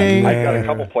don't know. Drink. I've got a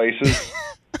couple places.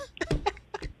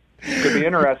 Could be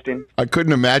interesting. I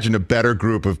couldn't imagine a better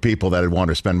group of people that I'd want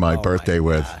to spend my birthday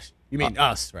with. You mean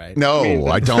us, right? No,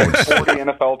 I don't. 40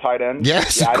 NFL tight ends.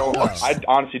 Yes. Yeah, I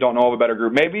honestly don't know of a better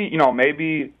group.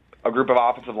 Maybe a group of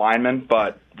offensive linemen,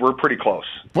 but we're pretty close.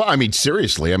 Well, I mean,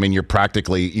 seriously. I mean, you're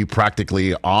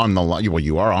practically on the line. Well,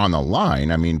 you are on the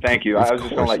line. I mean, thank you. I was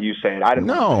just going to let you say it. I didn't.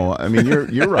 No, I mean,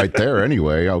 you're right there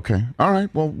anyway. Okay. All right.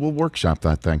 Well, we'll workshop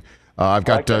that thing. I've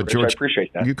got George. I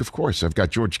appreciate that. Of course. I've got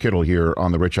George Kittle here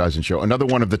on the Rich Eisen Show. Another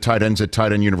one of the tight ends at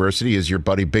Tight End University is your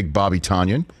buddy, Big Bobby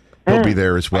Tonyan. He'll be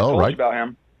there as well, I told right? you about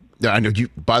him. Yeah, I know.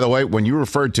 By the way, when you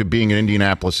referred to being in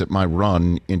Indianapolis at my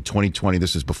run in 2020,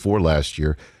 this is before last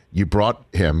year, you brought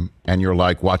him and you're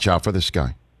like, watch out for this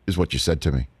guy, is what you said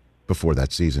to me before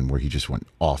that season where he just went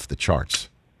off the charts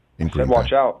in Green Bay.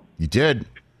 Watch out. You did.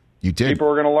 People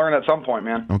are going to learn at some point,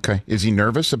 man. Okay. Is he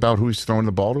nervous about who's throwing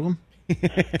the ball to him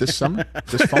this summer,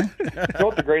 this fall? You know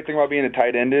what the great thing about being a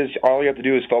tight end is? All you have to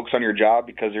do is focus on your job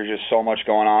because there's just so much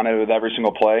going on with every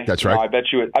single play. That's right. I bet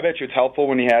you it's helpful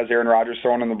when he has Aaron Rodgers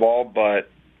throwing him the ball, but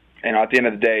at the end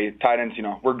of the day, tight ends,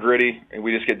 we're gritty and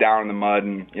we just get down in the mud,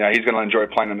 and he's going to enjoy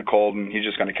playing in the cold, and he's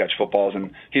just going to catch footballs,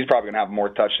 and he's probably going to have more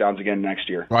touchdowns again next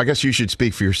year. Well, I guess you should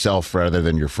speak for yourself rather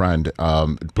than your friend.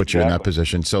 Put you in that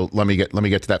position. So let me get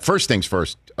to that. First things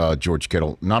first, George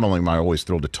Kittle. Not only am I always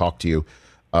thrilled to talk to you,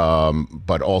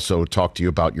 but also talk to you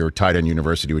about your Tight End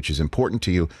University, which is important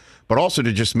to you, but also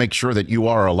to just make sure that you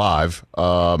are alive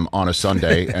on a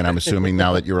Sunday, and I'm assuming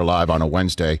now that you're alive on a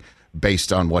Wednesday,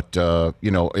 based on what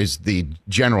is the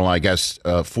general, I guess,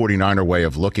 49er way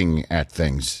of looking at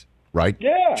things, right?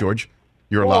 Yeah, George,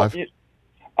 you're alive.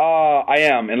 I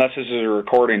am, unless this is a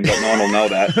recording, but no one will know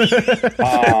that.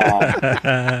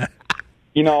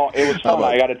 It was fun.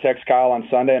 I got a text Kyle on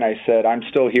Sunday, and I said, I'm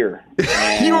still here.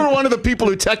 And you were one of the people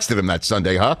who texted him that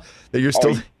Sunday, huh? That you're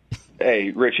still.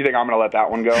 Hey, Rich, you think I'm going to let that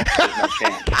one go? There's no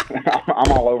chance.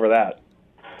 I'm all over that.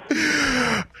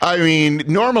 I mean,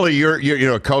 normally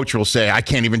a coach will say, I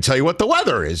can't even tell you what the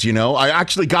weather is. I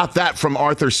actually got that from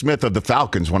Arthur Smith of the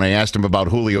Falcons when I asked him about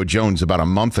Julio Jones about a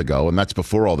month ago, and that's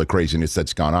before all the craziness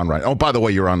that's gone on right. Oh, by the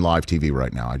way, you're on live TV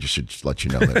right now. I just should let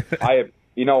you know that.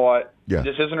 You know what? Yeah.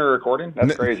 This isn't a recording?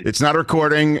 That's crazy. It's not a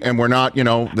recording, and we're not,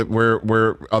 that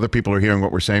we're other people are hearing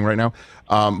what we're saying right now.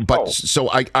 So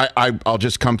I'll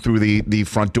just come through the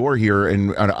front door here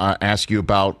and ask you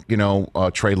about,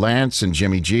 Trey Lance and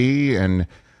Jimmy G and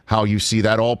how you see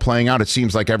that all playing out. It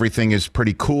seems like everything is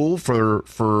pretty cool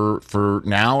for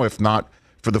now, if not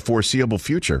for the foreseeable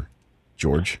future.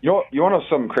 George? You want to know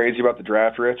something crazy about the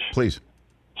draft, Rich? Please.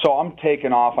 So I'm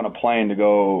taking off on a plane to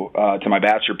go to my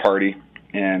bachelor party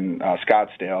in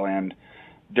Scottsdale, and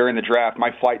during the draft,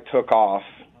 my flight took off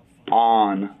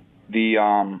on the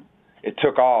it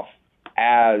took off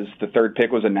as the third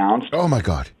pick was announced. Oh, my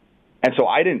God. And so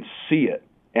I didn't see it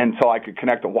until I could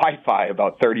connect the Wi-Fi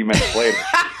about 30 minutes later.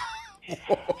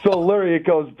 So literally it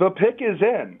goes, the pick is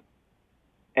in.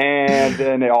 And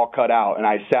then it all cut out, and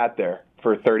I sat there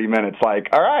for 30 minutes like,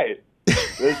 all right,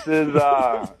 this is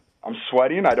I'm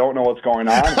sweating. I don't know what's going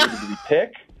on. Who did we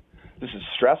pick? This is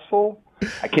stressful.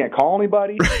 I can't call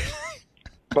anybody.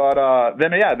 But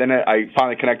then I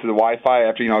finally connected the Wi-Fi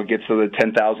after, it gets to the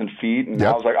 10,000 feet, and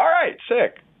I was like, all right,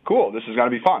 sick, cool, this is going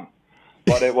to be fun.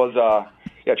 But it was,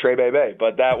 Trey Bebe.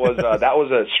 But that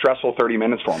was a stressful 30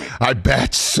 minutes for me. I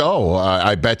bet so.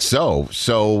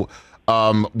 So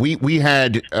we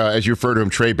had, as you refer to him,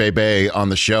 Trey Bebe on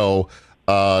the show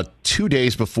 2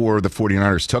 days before the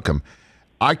 49ers took him.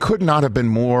 I could not have been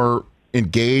more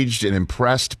engaged and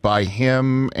impressed by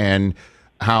him and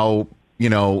how,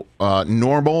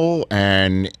 normal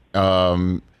and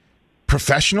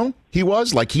professional he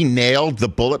was. Like, he nailed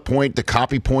the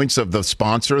copy points of the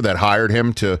sponsor that hired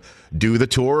him to do the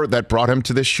tour that brought him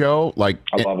to this show. Like,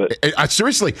 I love it.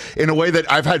 Seriously, in a way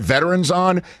that I've had veterans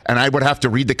on, and I would have to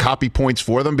read the copy points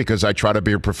for them because I try to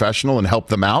be a professional and help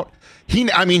them out. He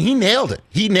nailed it.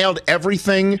 He nailed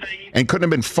everything and couldn't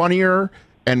have been funnier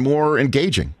and more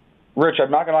engaging. Rich,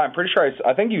 I'm not going to lie. I'm pretty sure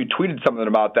I think you tweeted something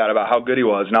about that, about how good he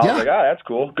was. And I was like, that's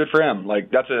cool. Good for him. Like,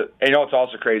 it's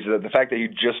also crazy that the fact that he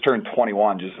just turned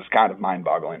 21 just is kind of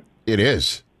mind-boggling. It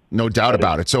is. No doubt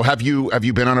about it. So have you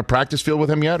been on a practice field with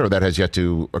him yet, or that has yet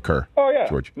to occur? Oh, yeah.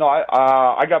 George? No,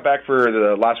 I got back for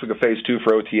the last week of Phase 2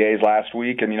 for OTAs last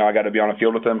week, and, I got to be on a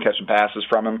field with him, catching passes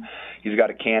from him. He's got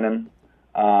a cannon.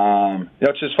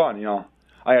 It's just fun, Like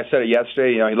I said it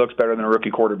yesterday, he looks better than a rookie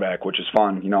quarterback, which is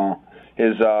fun,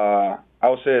 I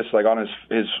will say this, like on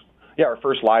our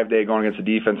first live day going against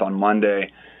the defense on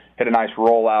Monday, hit a nice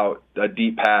rollout, a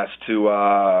deep pass to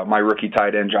my rookie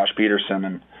tight end, Josh Peterson.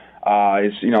 And,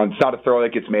 it's not a throw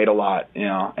that gets made a lot,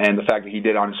 and the fact that he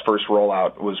did on his first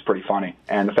rollout was pretty funny.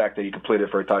 And the fact that he completed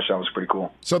it for a touchdown was pretty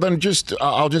cool. So then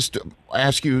I'll just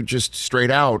ask you just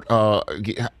straight out,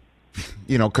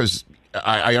 because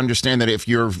I understand that if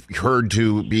you're heard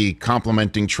to be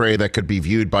complimenting Trey, that could be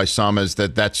viewed by some as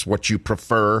that's what you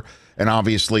prefer. And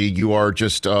obviously you are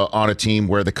just on a team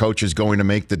where the coach is going to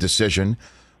make the decision.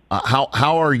 How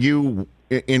are you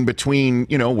in between,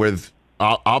 with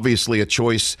obviously a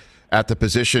choice at the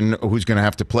position who's going to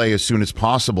have to play as soon as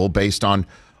possible based on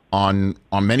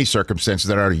many circumstances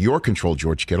that are out of your control,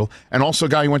 George Kittle, and also a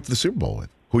guy you went to the Super Bowl with,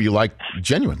 who you like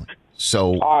genuinely.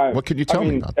 So what can you tell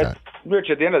me about that?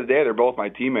 Rich, at the end of the day, they're both my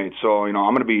teammates, so I'm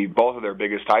going to be both of their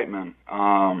biggest hype men.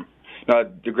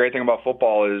 The great thing about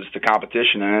football is the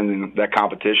competition, and that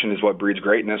competition is what breeds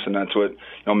greatness, and that's what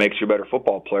makes you a better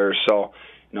football player. So,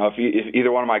 if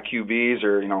either one of my QBs,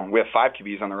 or we have 5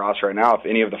 QBs on the roster right now, if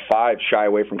any of the 5 shy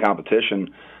away from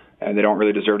competition, and they don't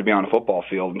really deserve to be on a football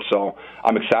field. And so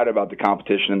I'm excited about the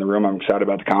competition in the room. I'm excited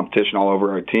about the competition all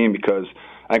over our team because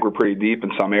I think we're pretty deep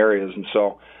in some areas, and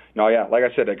so. Like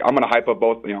I said, I'm going to hype up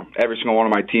both, every single one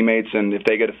of my teammates, and if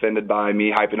they get offended by me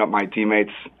hyping up my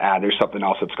teammates, there's something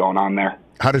else that's going on there.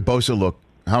 How did Bosa look?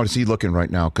 How is he looking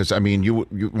right now? Because, you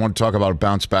want to talk about a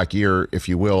bounce-back year, if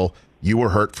you will. You were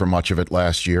hurt for much of it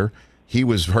last year. He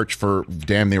was hurt for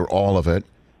damn near all of it.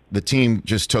 The team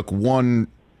just took one,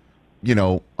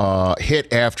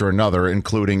 hit after another,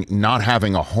 including not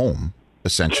having a home,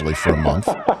 essentially, for a month.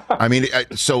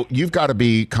 So you've got to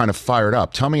be kind of fired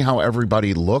up. Tell me how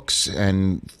everybody looks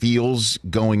and feels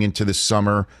going into this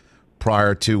summer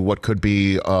prior to what could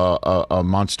be a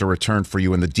monster return for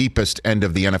you in the deepest end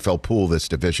of the NFL pool, this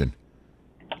division.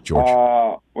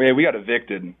 George? We got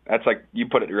evicted. That's like, you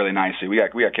put it really nicely. We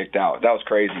got kicked out. That was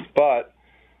crazy. But,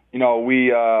 it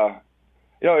was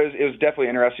definitely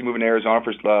interesting moving to Arizona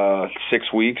for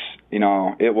 6 weeks.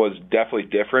 It was definitely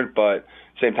different, but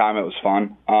same time it was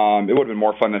fun. It would have been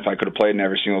more fun if I could have played in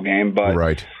every single game, but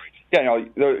right. Yeah,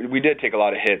 we did take a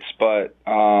lot of hits, but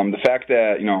the fact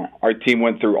that our team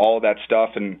went through all of that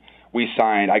stuff and we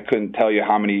signed, I couldn't tell you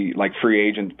how many free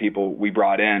agent people we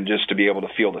brought in just to be able to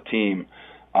field a team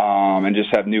and just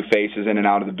have new faces in and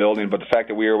out of the building. But the fact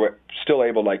that we were still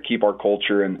able to keep our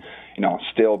culture and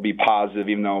still be positive,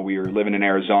 even though we were living in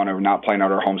Arizona, we're not playing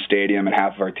at our home stadium, and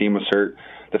half of our team was hurt.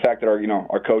 The fact that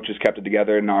our coaches kept it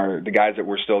together and the guys that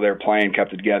were still there playing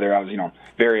kept it together, I was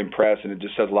very impressed, and it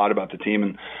just says a lot about the team.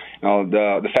 And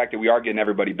the fact that we are getting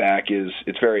everybody back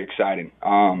it's very exciting.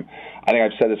 I think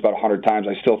I've said this about 100 times.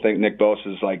 I still think Nick Bosa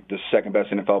is the second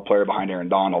best NFL player behind Aaron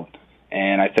Donald,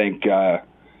 and I think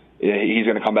he's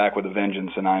going to come back with a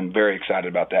vengeance, and I'm very excited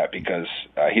about that because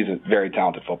he's a very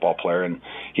talented football player, and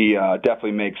he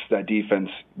definitely makes that defense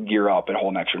gear up and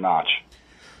hold an extra notch.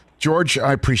 George,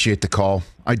 I appreciate the call.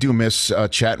 I do miss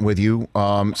chatting with you.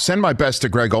 Send my best to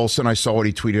Greg Olson. I saw what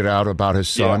he tweeted out about his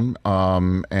son,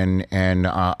 and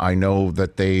I know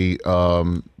that they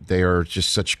are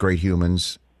just such great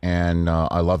humans, and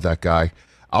I love that guy.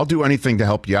 I'll do anything to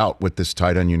help you out with this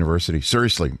tight end university.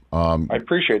 Seriously, I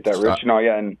appreciate that, Rich.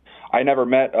 And I've never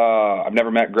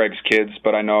met Greg's kids,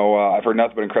 but I know I've heard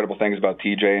nothing but incredible things about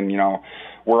TJ, and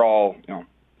we're all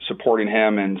supporting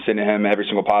him and sending him every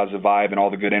single positive vibe and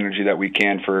all the good energy that we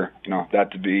can for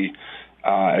that to be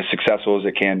as successful as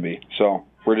it can be. So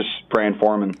we're just praying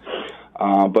for him.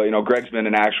 But Greg's been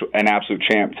an absolute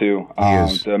champ too.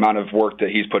 The amount of work that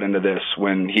he's put into this,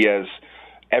 when he has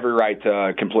every right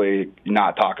to completely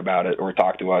not talk about it or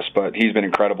talk to us, but he's been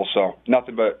incredible. So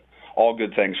nothing but all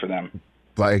good things for them.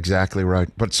 Exactly right.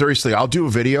 But seriously, I'll do a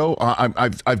video.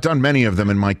 I've done many of them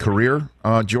in my career,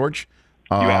 George.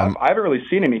 You have? I haven't really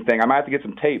seen anything. I might have to get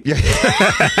some tape. Yeah.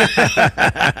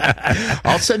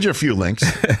 I'll send you a few links.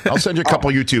 I'll send you a couple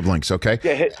YouTube links, okay?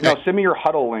 Yeah, send me your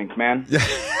huddle link, man.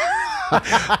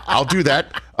 I'll do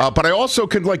that. But I also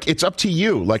could, it's up to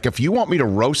you. If you want me to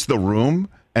roast the room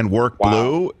and work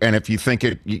blue, and if you think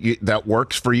that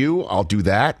works for you, I'll do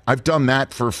that. I've done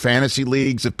that for fantasy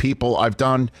leagues of people. I've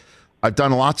done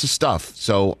lots of stuff.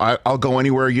 So I'll go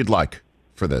anywhere you'd like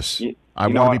for this. I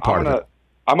want to be part of it.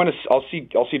 I'll see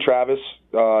Travis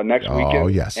next weekend. Oh,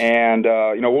 yes. And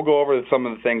we'll go over some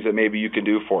of the things that maybe you can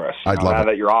do for us. I'd love now it.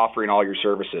 that you're offering all your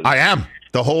services. I am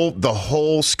the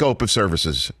whole scope of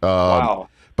services. Wow.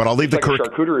 But I'll leave it's the like a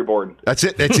charcuterie board. That's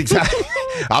it. That's exactly.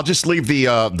 I'll just leave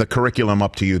the curriculum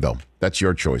up to you, though. That's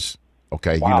your choice.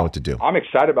 Okay, wow. You know what to do. I'm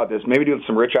excited about this. Maybe do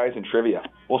some Rich Eisen trivia.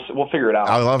 We'll figure it out.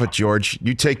 I love it, George.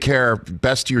 You take care.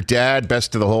 Best to your dad.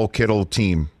 Best to the whole Kittle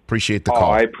team. Appreciate the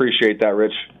call. I appreciate that,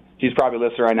 Rich. He's probably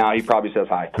listening right now. He probably says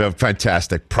hi.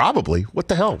 Fantastic. Probably. What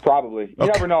the hell? Probably. You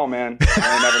never know, man. You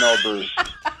never know, Bruce.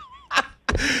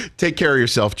 Take care of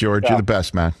yourself, George. You're the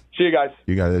best, man. See you guys.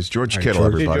 You guys. It's George Kittle,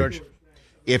 everybody. Hey, George.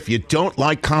 If you don't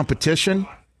like competition,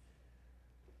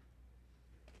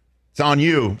 it's on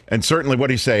you. And certainly, what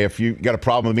do you say? If you got a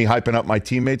problem with me hyping up my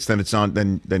teammates, then it's on.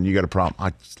 Then you got a problem. I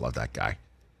just love that guy.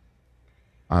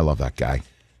 I love that guy.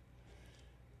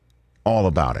 All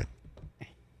about it.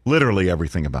 Literally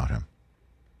everything about him.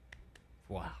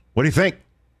 Wow. What do you think?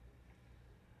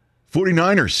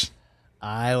 49ers.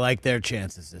 I like their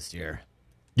chances this year.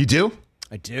 You do?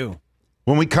 I do.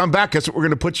 When we come back, guess what we're going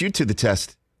to put you to the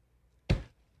test?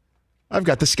 I've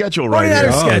got the schedule right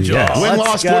here. Schedule. Yes.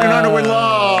 Win-loss, 49er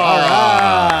win-loss. All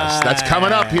right. That's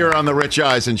coming up here on the Rich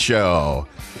Eisen Show.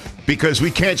 Because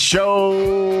we can't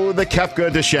show the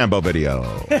Koepka DeChambeau video.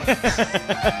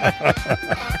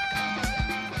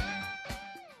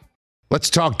 Let's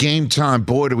talk Game Time.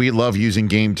 Boy, do we love using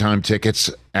Game Time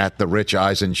tickets at the Rich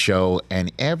Eisen Show. And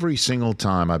every single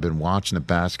time I've been watching the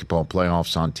basketball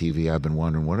playoffs on TV, I've been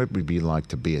wondering what it would be like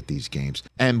to be at these games.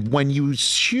 And when you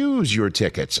choose your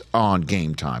tickets on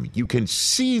Game Time, you can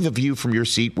see the view from your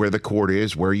seat where the court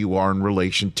is, where you are in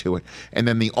relation to it. And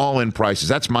then the all-in prices.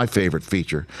 That's my favorite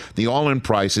feature. The all-in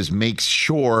prices makes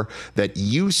sure that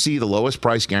you see the lowest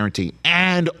price guarantee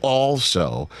and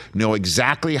also know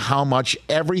exactly how much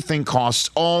everything costs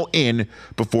all in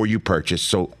before you purchase.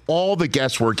 So all the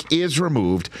guesswork is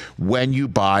removed when you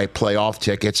buy playoff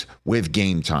tickets with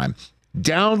Game Time.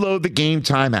 Download the Game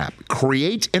Time app,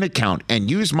 create an account,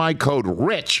 and use my code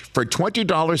RICH for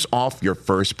 $20 off your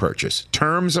first purchase.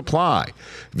 Terms apply.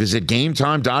 Visit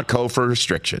GameTime.co for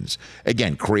restrictions.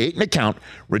 Again, create an account,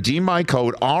 redeem my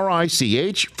code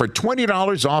RICH for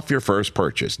 $20 off your first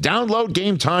purchase. Download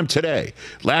Game Time today.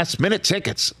 Last minute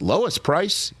tickets, lowest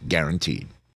price guaranteed.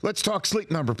 Let's talk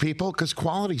Sleep Number, people, because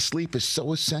quality sleep is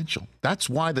so essential. That's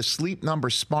why the Sleep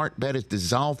Number smart bed is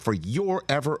designed for your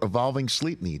ever-evolving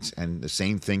sleep needs, and the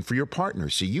same thing for your partner,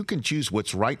 so you can choose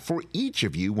what's right for each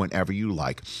of you whenever you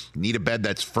like. Need a bed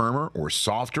that's firmer or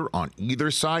softer on either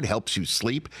side, helps you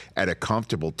sleep at a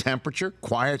comfortable temperature,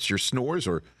 quiets your snores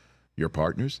or your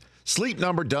partner's? Sleep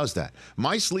Number does that.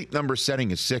 My Sleep Number setting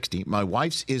is 60. My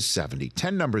wife's is 70.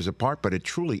 10 numbers apart, but it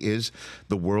truly is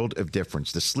the world of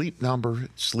difference. The Sleep Number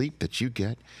sleep that you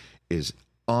get is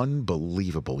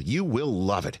unbelievable. You will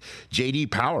love it. J.D.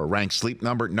 Power ranks Sleep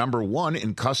Number #1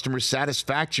 in customer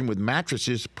satisfaction with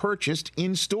mattresses purchased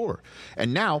in store.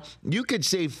 And now you could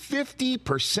save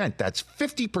 50%. That's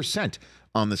 50%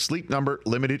 on the Sleep Number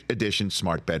Limited Edition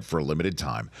Smart Bed for a limited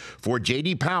time. For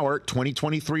J.D. Power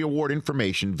 2023 award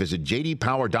information, visit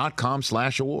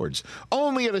jdpower.com/awards.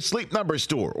 Only at a Sleep Number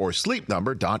store or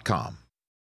sleepnumber.com.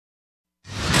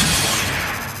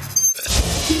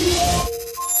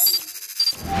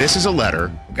 This is a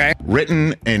letter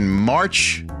written in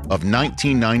March of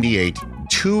 1998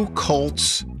 to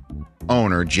Colts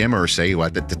owner Jim Irsay, who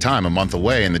at the time, a month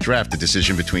away in the draft, the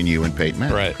decision between you and Peyton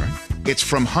Manning. Right. It's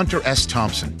from Hunter S.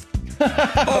 Thompson.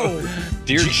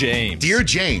 Dear James.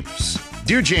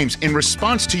 Dear James, in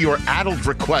response to your addled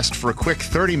request for a quick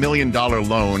 $30 million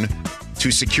loan to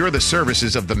secure the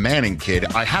services of the Manning kid,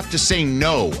 I have to say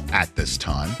no at this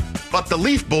time. But the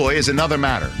Leaf boy is another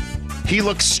matter. He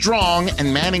looks strong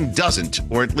and Manning doesn't,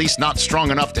 or at least not strong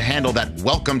enough to handle that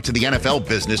welcome to the NFL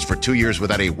business for 2 years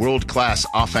without a world-class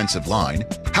offensive line.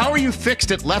 How are you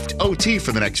fixed at left OT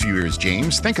for the next few years,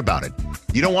 James? Think about it.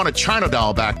 You don't want a China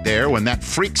doll back there when that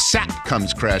freak sap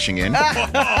comes crashing in.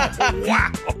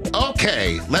 Wow.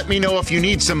 Okay, let me know if you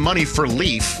need some money for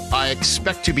Leaf. I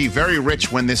expect to be very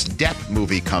rich when this Depp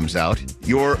movie comes out.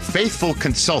 Your faithful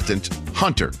consultant,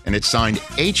 Hunter, and it's signed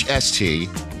HST,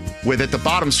 with at the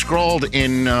bottom scrawled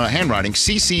in handwriting,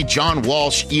 CC John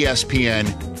Walsh, ESPN,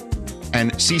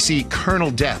 and CC Colonel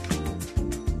Depp.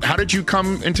 How did you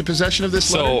come into possession of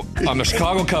this letter? So I'm a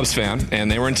Chicago Cubs fan,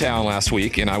 and they were in town last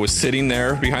week, and I was sitting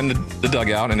there behind the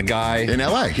dugout, and a guy in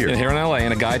LA here in LA,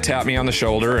 and a guy tapped me on the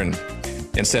shoulder and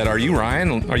said, "Are you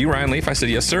Ryan? Are you Ryan Leaf?" I said,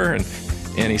 "Yes, sir."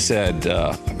 And he said,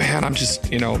 "Man, I'm just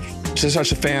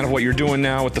such a fan of what you're doing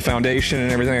now with the foundation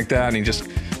and everything like that." And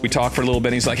we talked for a little bit.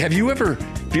 And he's like, "Have you ever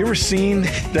seen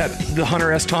the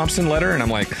Hunter S. Thompson letter?" And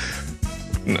I'm like,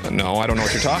 "No, I don't know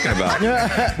what you're talking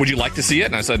about." "Would you like to see it?"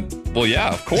 And I said, "Well, yeah,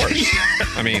 of course."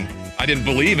 I mean, I didn't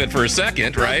believe it for a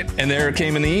second, right? And there it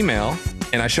came in the email,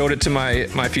 and I showed it to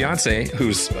my fiance,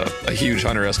 who's a huge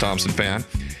Hunter S. Thompson fan,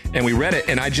 and we read it,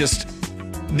 and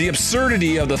the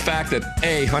absurdity of the fact that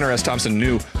A, Hunter S. Thompson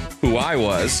knew who I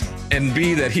was, and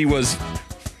B, that he was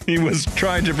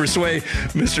trying to persuade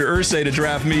Mr. Irsay to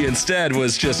draft me instead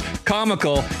was just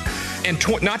comical. And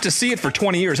not to see it for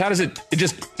 20 years, how does it's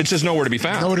just nowhere to be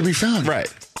found. Nowhere to be found. Right.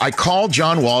 I called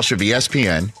John Walsh of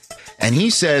ESPN, and he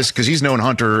says, because he's known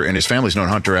Hunter and his family's known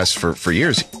Hunter S. for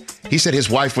years, he said his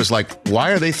wife was like,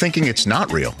 "Why are they thinking it's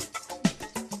not real?"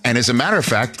 And as a matter of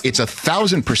fact, it's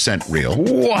 1,000% real.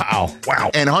 Wow.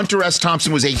 And Hunter S.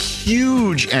 Thompson was a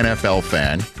huge NFL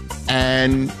fan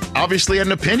and obviously had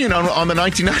an opinion on the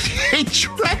 1998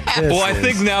 draft. Well, I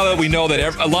think now that we know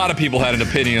that a lot of people had an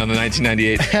opinion on the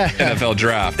 1998 NFL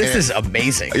draft. This is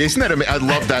amazing. Isn't that amazing? I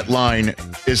love that line,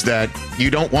 is that you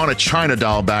don't want a China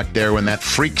doll back there when that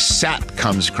freak sap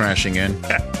comes crashing in.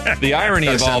 The irony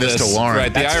of all this,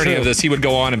 right? The irony of this, he would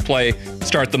go on and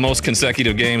start the most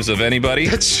consecutive games of anybody,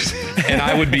 and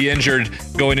I would be injured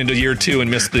going into year 2 and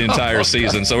miss the entire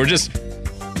season. So we're just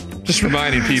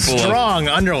reminding people. Strong,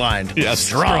 underlined. Yeah,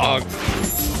 strong.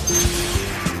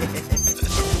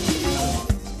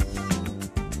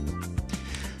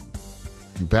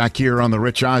 Back here on the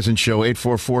Rich Eisen Show,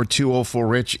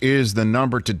 844-204-RICH is the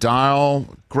number to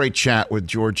dial. Great chat with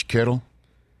George Kittle.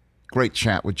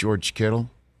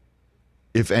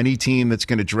 If any team that's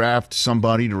going to draft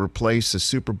somebody to replace a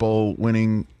Super Bowl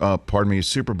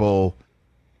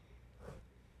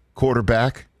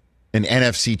quarterback, an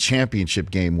NFC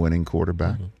championship game winning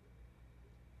quarterback,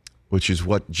 which is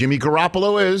what Jimmy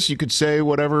Garoppolo is. You could say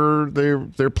whatever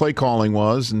their play calling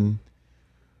was and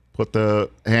put the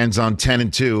hands on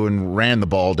 10-2 and ran the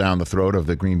ball down the throat of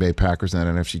the Green Bay Packers in that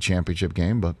NFC championship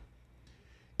game. But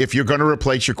if you're going to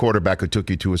replace your quarterback who took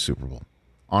you to a Super Bowl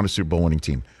on a Super Bowl winning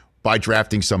team by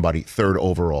drafting somebody 3rd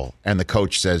overall, and the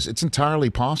coach says it's entirely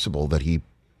possible that he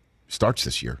starts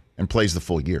this year and plays the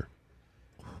full year.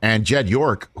 And Jed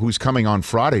York, who's coming on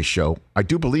Friday's show, I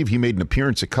do believe he made an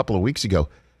appearance a couple of weeks ago,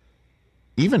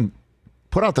 even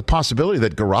put out the possibility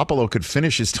that Garoppolo could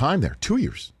finish his time there. 2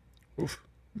 years. Oof.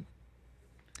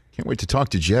 Can't wait to talk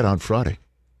to Jed on Friday.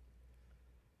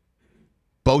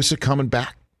 Bosa coming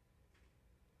back.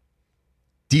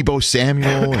 Debo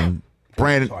Samuel and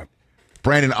Brandon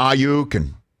Ayuk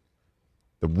and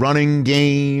the running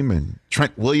game and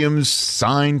Trent Williams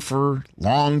signed for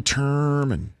long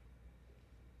term and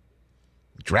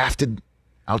drafted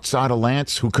outside of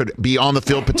Lance, who could be on the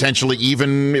field potentially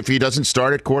even if he doesn't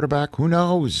start at quarterback. Who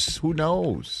knows?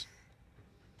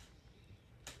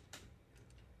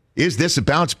 Is this a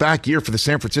bounce back year for the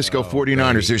San Francisco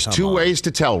 49ers? Baby, there's 2 ways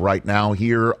to tell right now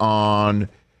here on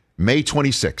May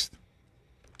 26th.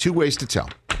 2 ways to tell.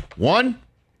 One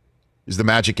is the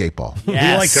Magic 8 Ball.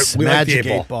 Yes, we like the Magic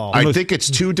 8 Ball. I think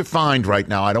it's too defined right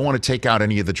now. I don't want to take out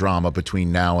any of the drama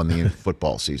between now and the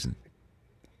football season.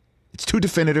 It's too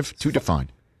definitive, too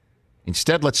defined.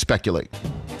 Instead, let's speculate.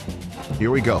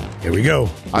 Here we go.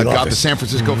 I've got the San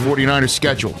Francisco 49ers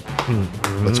schedule.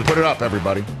 Let's put it up,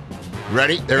 everybody.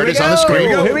 Ready? There it is on the screen.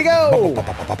 Here we go.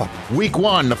 Week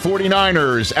 1, the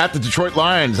 49ers at the Detroit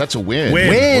Lions. That's a win.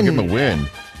 We'll give them a win.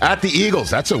 At the Eagles.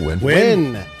 That's a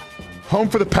win. Home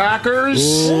for the Packers.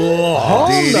 Who's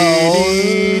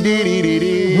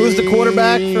the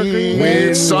quarterback for Green Bay?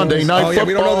 It's Sunday Night Football.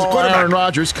 We don't know who's quarterback. Aaron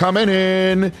Rodgers coming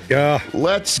in. Yeah.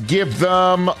 Let's give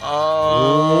them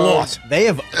loss. They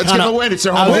have. Let's give them a win. It's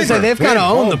their home I was opener. going to say, they've kind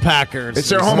of owned the Packers. It's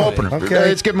their home opener. Okay.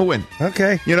 Let's give them a win.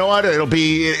 Okay. You know what? It'll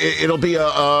be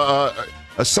a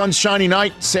sunshiny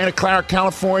night, Santa Clara,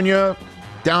 California,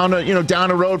 down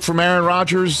the road from Aaron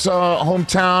Rodgers'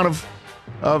 hometown of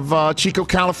Chico,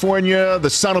 California. The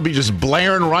sun will be just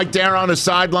blaring right there on the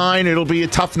sideline. It'll be a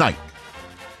tough night.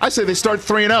 I say they start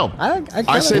 3-0.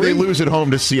 I say they lose at home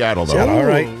to Seattle, though. All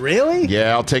right. Really?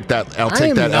 Yeah, I'll take that. I'll I take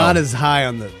am that not L. as high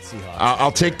on the Seahawks.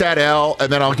 I'll take that L,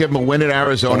 and then I'll give them a win at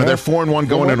Arizona. They're 4-1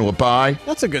 going into a bye.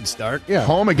 That's a good start. Yeah.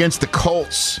 Home against the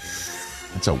Colts.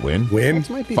 That's a win. Win.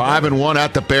 Might be 5-1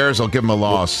 at the Bears. I'll give them a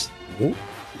loss. Ooh.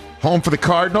 Home for the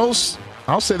Cardinals.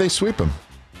 I'll say they sweep them.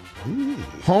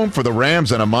 Home for the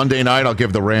Rams on a Monday night. I'll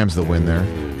give the Rams the win there.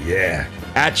 Yeah.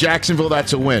 At Jacksonville,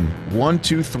 that's a win. 1,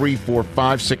 2, 3, 4,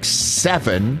 5, 6,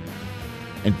 7,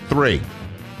 and 3.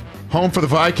 Home for the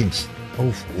Vikings.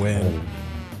 Win.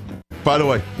 By the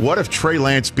way, what if Trey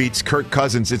Lance beats Kirk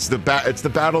Cousins? It's the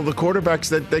battle of the quarterbacks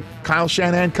that Kyle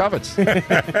Shanahan covets.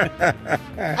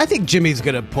 I think Jimmy's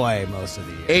going to play most of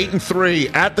the year.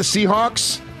 8-3 at the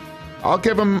Seahawks. I'll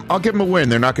give them a win.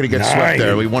 They're not going to get swept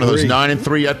there. We one of those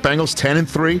 9-3 at Bengals.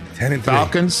 10-3. 10-3.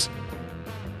 Falcons.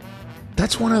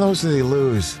 That's one of those that they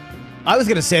lose. I was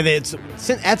going to say that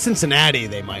at Cincinnati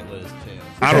they might lose too.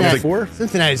 I don't think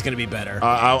Cincinnati's going to be better.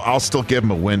 I'll still give them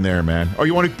a win there, man. Oh,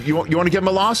 you want to give them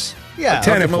a loss? Yeah,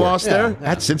 I'll give them a loss there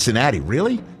Yeah. at Cincinnati.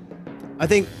 Really? I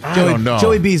think I don't know.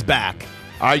 Joey B's back.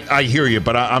 I hear you,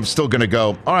 but I'm still going to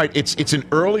go. All right, it's an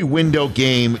early window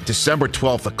game, December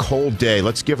 12th, a cold day.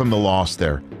 Let's give them the loss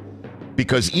there,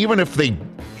 because even if they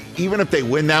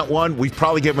win that one, we've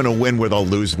probably given a win where they'll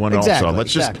lose one Exactly, also.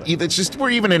 It's just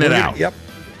we're even in and out. Yep.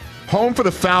 Home for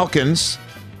the Falcons.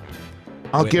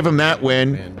 I'll give them that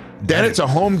win. Then it's a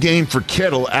home game for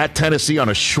Kittle at Tennessee on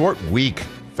a short week,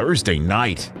 Thursday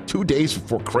night, 2 days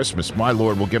before Christmas. My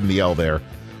Lord, we'll give them the L there.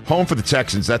 Home for the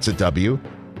Texans. That's a W.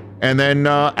 And then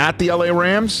at the LA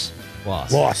Rams,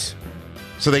 Loss.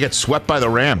 so they get swept by the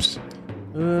Rams.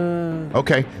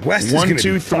 Okay. West is 1, gonna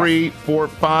 2, be 3, 4,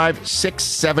 5, 6,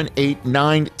 7, 8,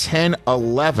 9, 10,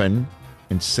 11,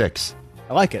 and 6.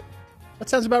 I like it. That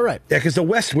sounds about right. Yeah, because the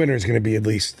West winner is going to be at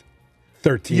least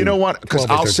 13. You know what? Because 12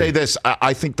 or I'll 13. say this.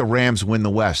 I think the Rams win the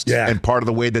West. Yeah. And part of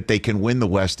the way that they can win the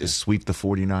West is sweep the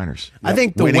 49ers. I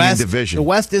think the Winning in West division. The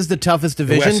West is the toughest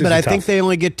division, is but I tough. think they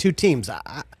only get 2 teams.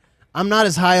 I'm not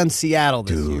as high on Seattle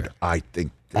this year. Dude, I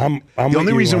think I'm the with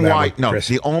only you reason on that why one, Chris.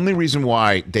 the only reason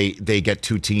why they get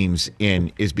 2 teams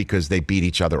in is because they beat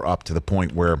each other up to the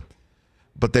point where,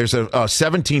 but there's a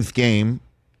 17th game.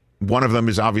 One of them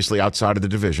is obviously outside of the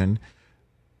division.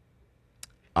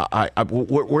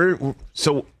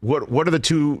 So what are the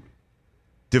 2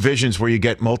 divisions where you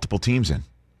get multiple teams in?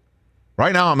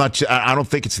 Right now, I don't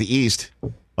think it's the East,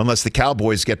 unless the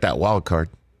Cowboys get that wild card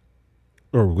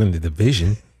or win the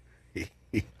division.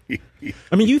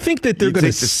 I mean, you think that they're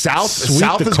going to the South? sweep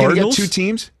South the is going to get Cardinals? 2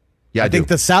 teams. Yeah, I think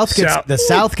the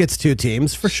South gets 2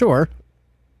 teams for sure.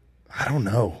 I don't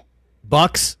know.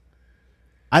 Bucks.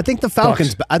 I think the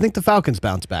Falcons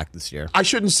bounce back this year. I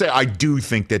shouldn't say I do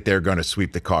think that they're going to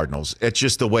sweep the Cardinals. It's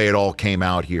just the way it all came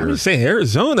out here. I'm just saying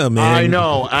Arizona, man. I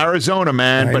know, Arizona,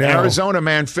 man. I But know. Arizona,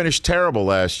 man, finished terrible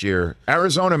last year.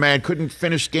 Arizona, man, couldn't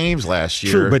finish games last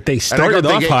year. True, but they started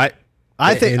off hot.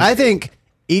 I think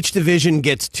each division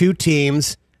gets 2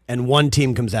 teams and 1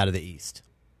 team comes out of the East.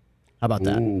 How about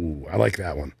that? Ooh, I like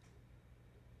that one.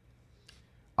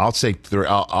 I'll say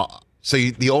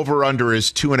the over-under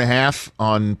is 2.5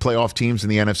 on playoff teams in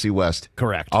the NFC West.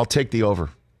 Correct. I'll take the over.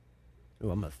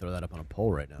 Ooh, I'm going to throw that up on a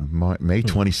poll right now. May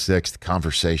 26th,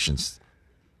 conversations.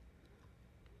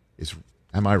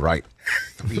 Am I right?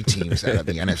 3 teams out of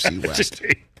the NFC West.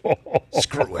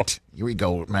 Screw it. Here we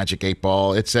go, Magic 8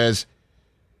 Ball. It says,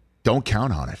 don't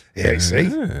count on it. Yeah, see?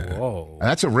 Whoa. And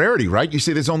that's a rarity, right? You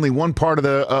see, there's only one part of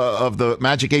the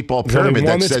Magic 8 Ball pyramid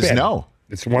that says bad. no.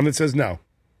 It's the one that says no.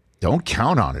 Don't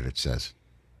count on it, it says.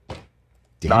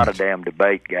 Not a damn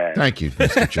debate, guys. Thank you,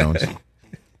 Mr. Jones.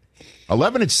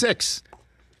 11-6.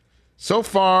 So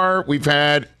far, we've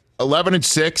had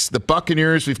 11-6. The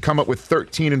Buccaneers, we've come up with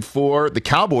 13-4. The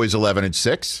Cowboys,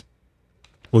 11-6.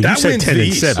 Well, you That said wins the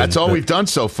East. 10-7. That's all we've done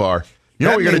so far. You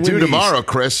know what we're going to do tomorrow,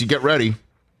 Chris? You get ready.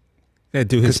 Yeah,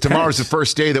 do his Because tomorrow's the tax.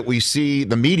 first day that we see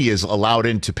the media's allowed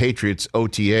into Patriots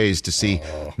OTAs to see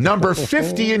number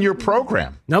 50 in your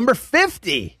program. Number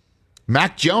 50.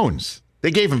 Mac Jones. They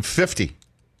gave him 50.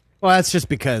 Well, that's just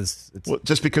because it's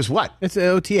just because what? It's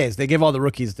OTAs. They give all the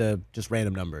rookies the just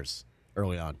random numbers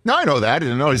early on. No, I know that. I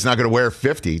didn't know he's not going to wear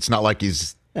 50. It's not like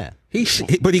he's. Yeah, but he it's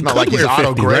could not like he's wear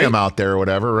Otto 50, Graham right? out there or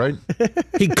whatever, right?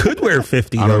 He could wear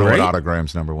 50. I don't know right? what Otto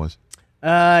Graham's number was.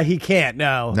 He can't.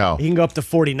 No, he can go up to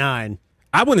 49.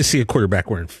 I want to see a quarterback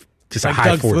wearing just like a high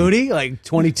Doug 40. Flutie, like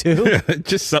 22.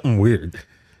 Just something weird.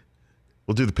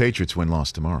 We'll do the Patriots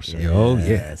win-loss tomorrow. So. Oh,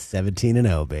 yeah.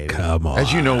 17-0, baby. Come on.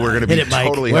 As you know, we're going to be Hit it, Mike.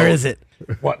 totally. Where is it?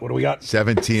 What do we got?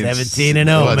 17-0, 17-0,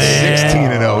 well,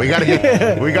 man. 16-0. We got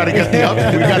to get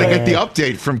the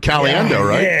update from Caliendo,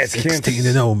 right? Yeah,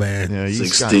 16-0, man. Yeah,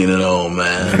 16-0,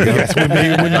 man. That's when they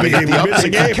win the game. The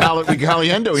update from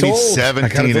Caliendo. He needs Sold. I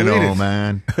gotta 17-0, believe it.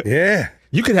 man. Yeah.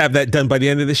 You could have that done by the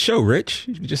end of the show, Rich.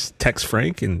 You just text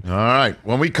Frank and. All right.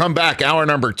 When we come back, hour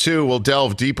number 2, we'll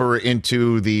delve deeper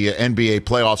into the NBA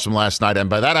playoffs from last night. And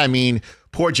by that, I mean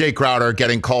poor Jay Crowder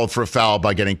getting called for a foul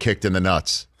by getting kicked in the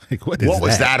nuts. Like, what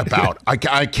was that about? I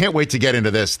can't wait to get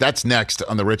into this. That's next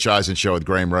on the Rich Eisen Show with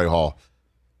Graham Ray Hall.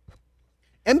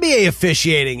 NBA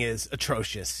officiating is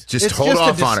atrocious. Just hold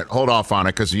off on it. Hold off on it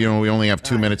because, we only have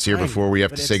 2 minutes here before we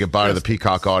have to say goodbye to the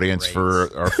Peacock audience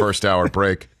for our first hour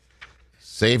break.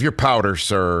 Save your powder,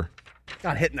 sir.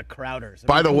 Got hitting the Crowders.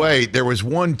 By the way, there was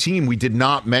one team we did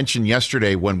not mention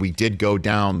yesterday when we did go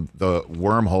down the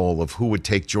wormhole of who would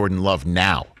take Jordan Love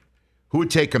now. Who would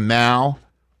take him now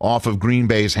off of Green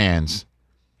Bay's hands?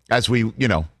 As we,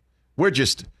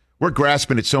 we're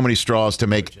grasping at so many straws to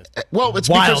make. Well, it's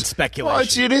wild because,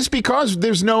 speculation. Well, it is because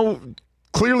there's no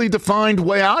clearly defined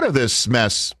way out of this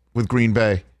mess with Green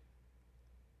Bay.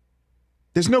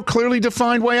 There's no clearly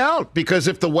defined way out because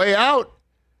if the way out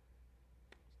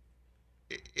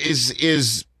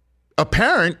is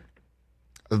apparent,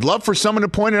 I'd love for someone to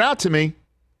point it out to me.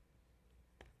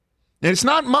 And it's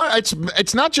not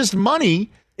it's not just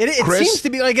money. It Chris, seems to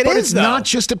be like it but is, it's though. not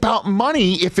just about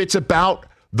money if it's about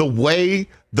the way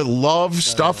the Love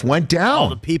stuff went down. All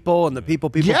the people and the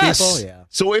people. Yes. Yeah.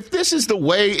 So if this is the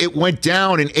way it went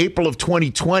down in April of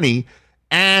 2020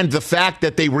 and the fact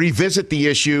that they revisit the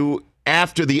issue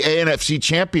after the AFC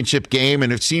Championship game,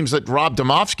 and it seems that Rob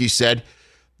Domofsky said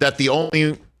that the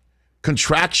only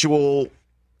contractual,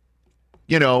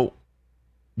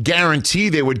 guarantee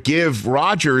they would give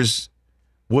Rodgers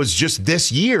was just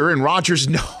this year, and Rodgers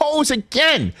knows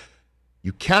again,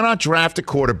 you cannot draft a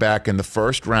quarterback in the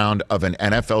first round of an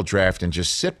NFL draft and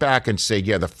just sit back and say,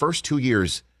 yeah, the first 2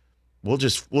 years, we'll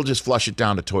just flush it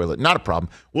down the toilet. Not a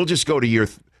problem. We'll go to year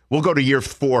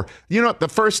 4. The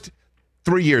first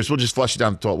 3 years, we'll just flush it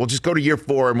down the toilet. We'll just go to year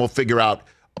 4 and we'll figure out,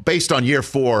 based on year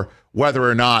 4, whether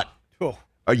or not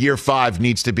a year 5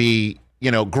 needs to be,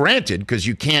 granted, because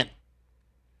you can't.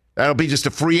 That'll be just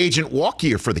a free agent walk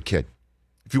year for the kid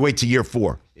if you wait to year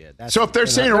 4. Yeah, so if they're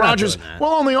saying to Rodgers, we'll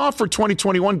only offer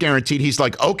 2021 guaranteed, he's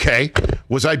like, okay,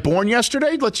 was I born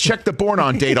yesterday? Let's check the born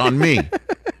on date on me.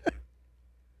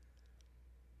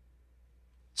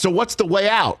 So what's the way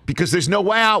out? Because there's no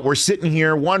way out. We're sitting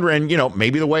here wondering,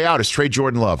 maybe the way out is trade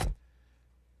Jordan Love.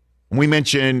 We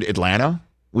mentioned Atlanta.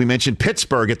 We mentioned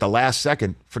Pittsburgh at the last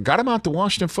second. Forgot about the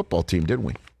Washington football team, didn't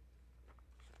we?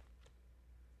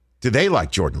 Do they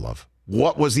like Jordan Love?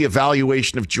 What was the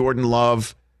evaluation of Jordan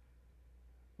Love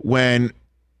when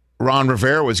Ron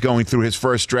Rivera was going through his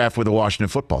first draft with the Washington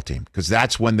football team? Because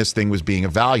that's when this thing was being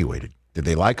evaluated. Did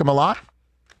they like him a lot?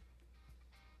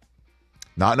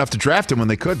 Not enough to draft him when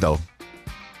they could, though.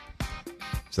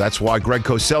 So that's why Greg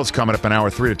Cosell's coming up in hour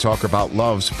 3 to talk about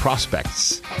Love's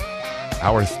prospects.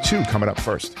 Hour 2 coming up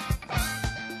first.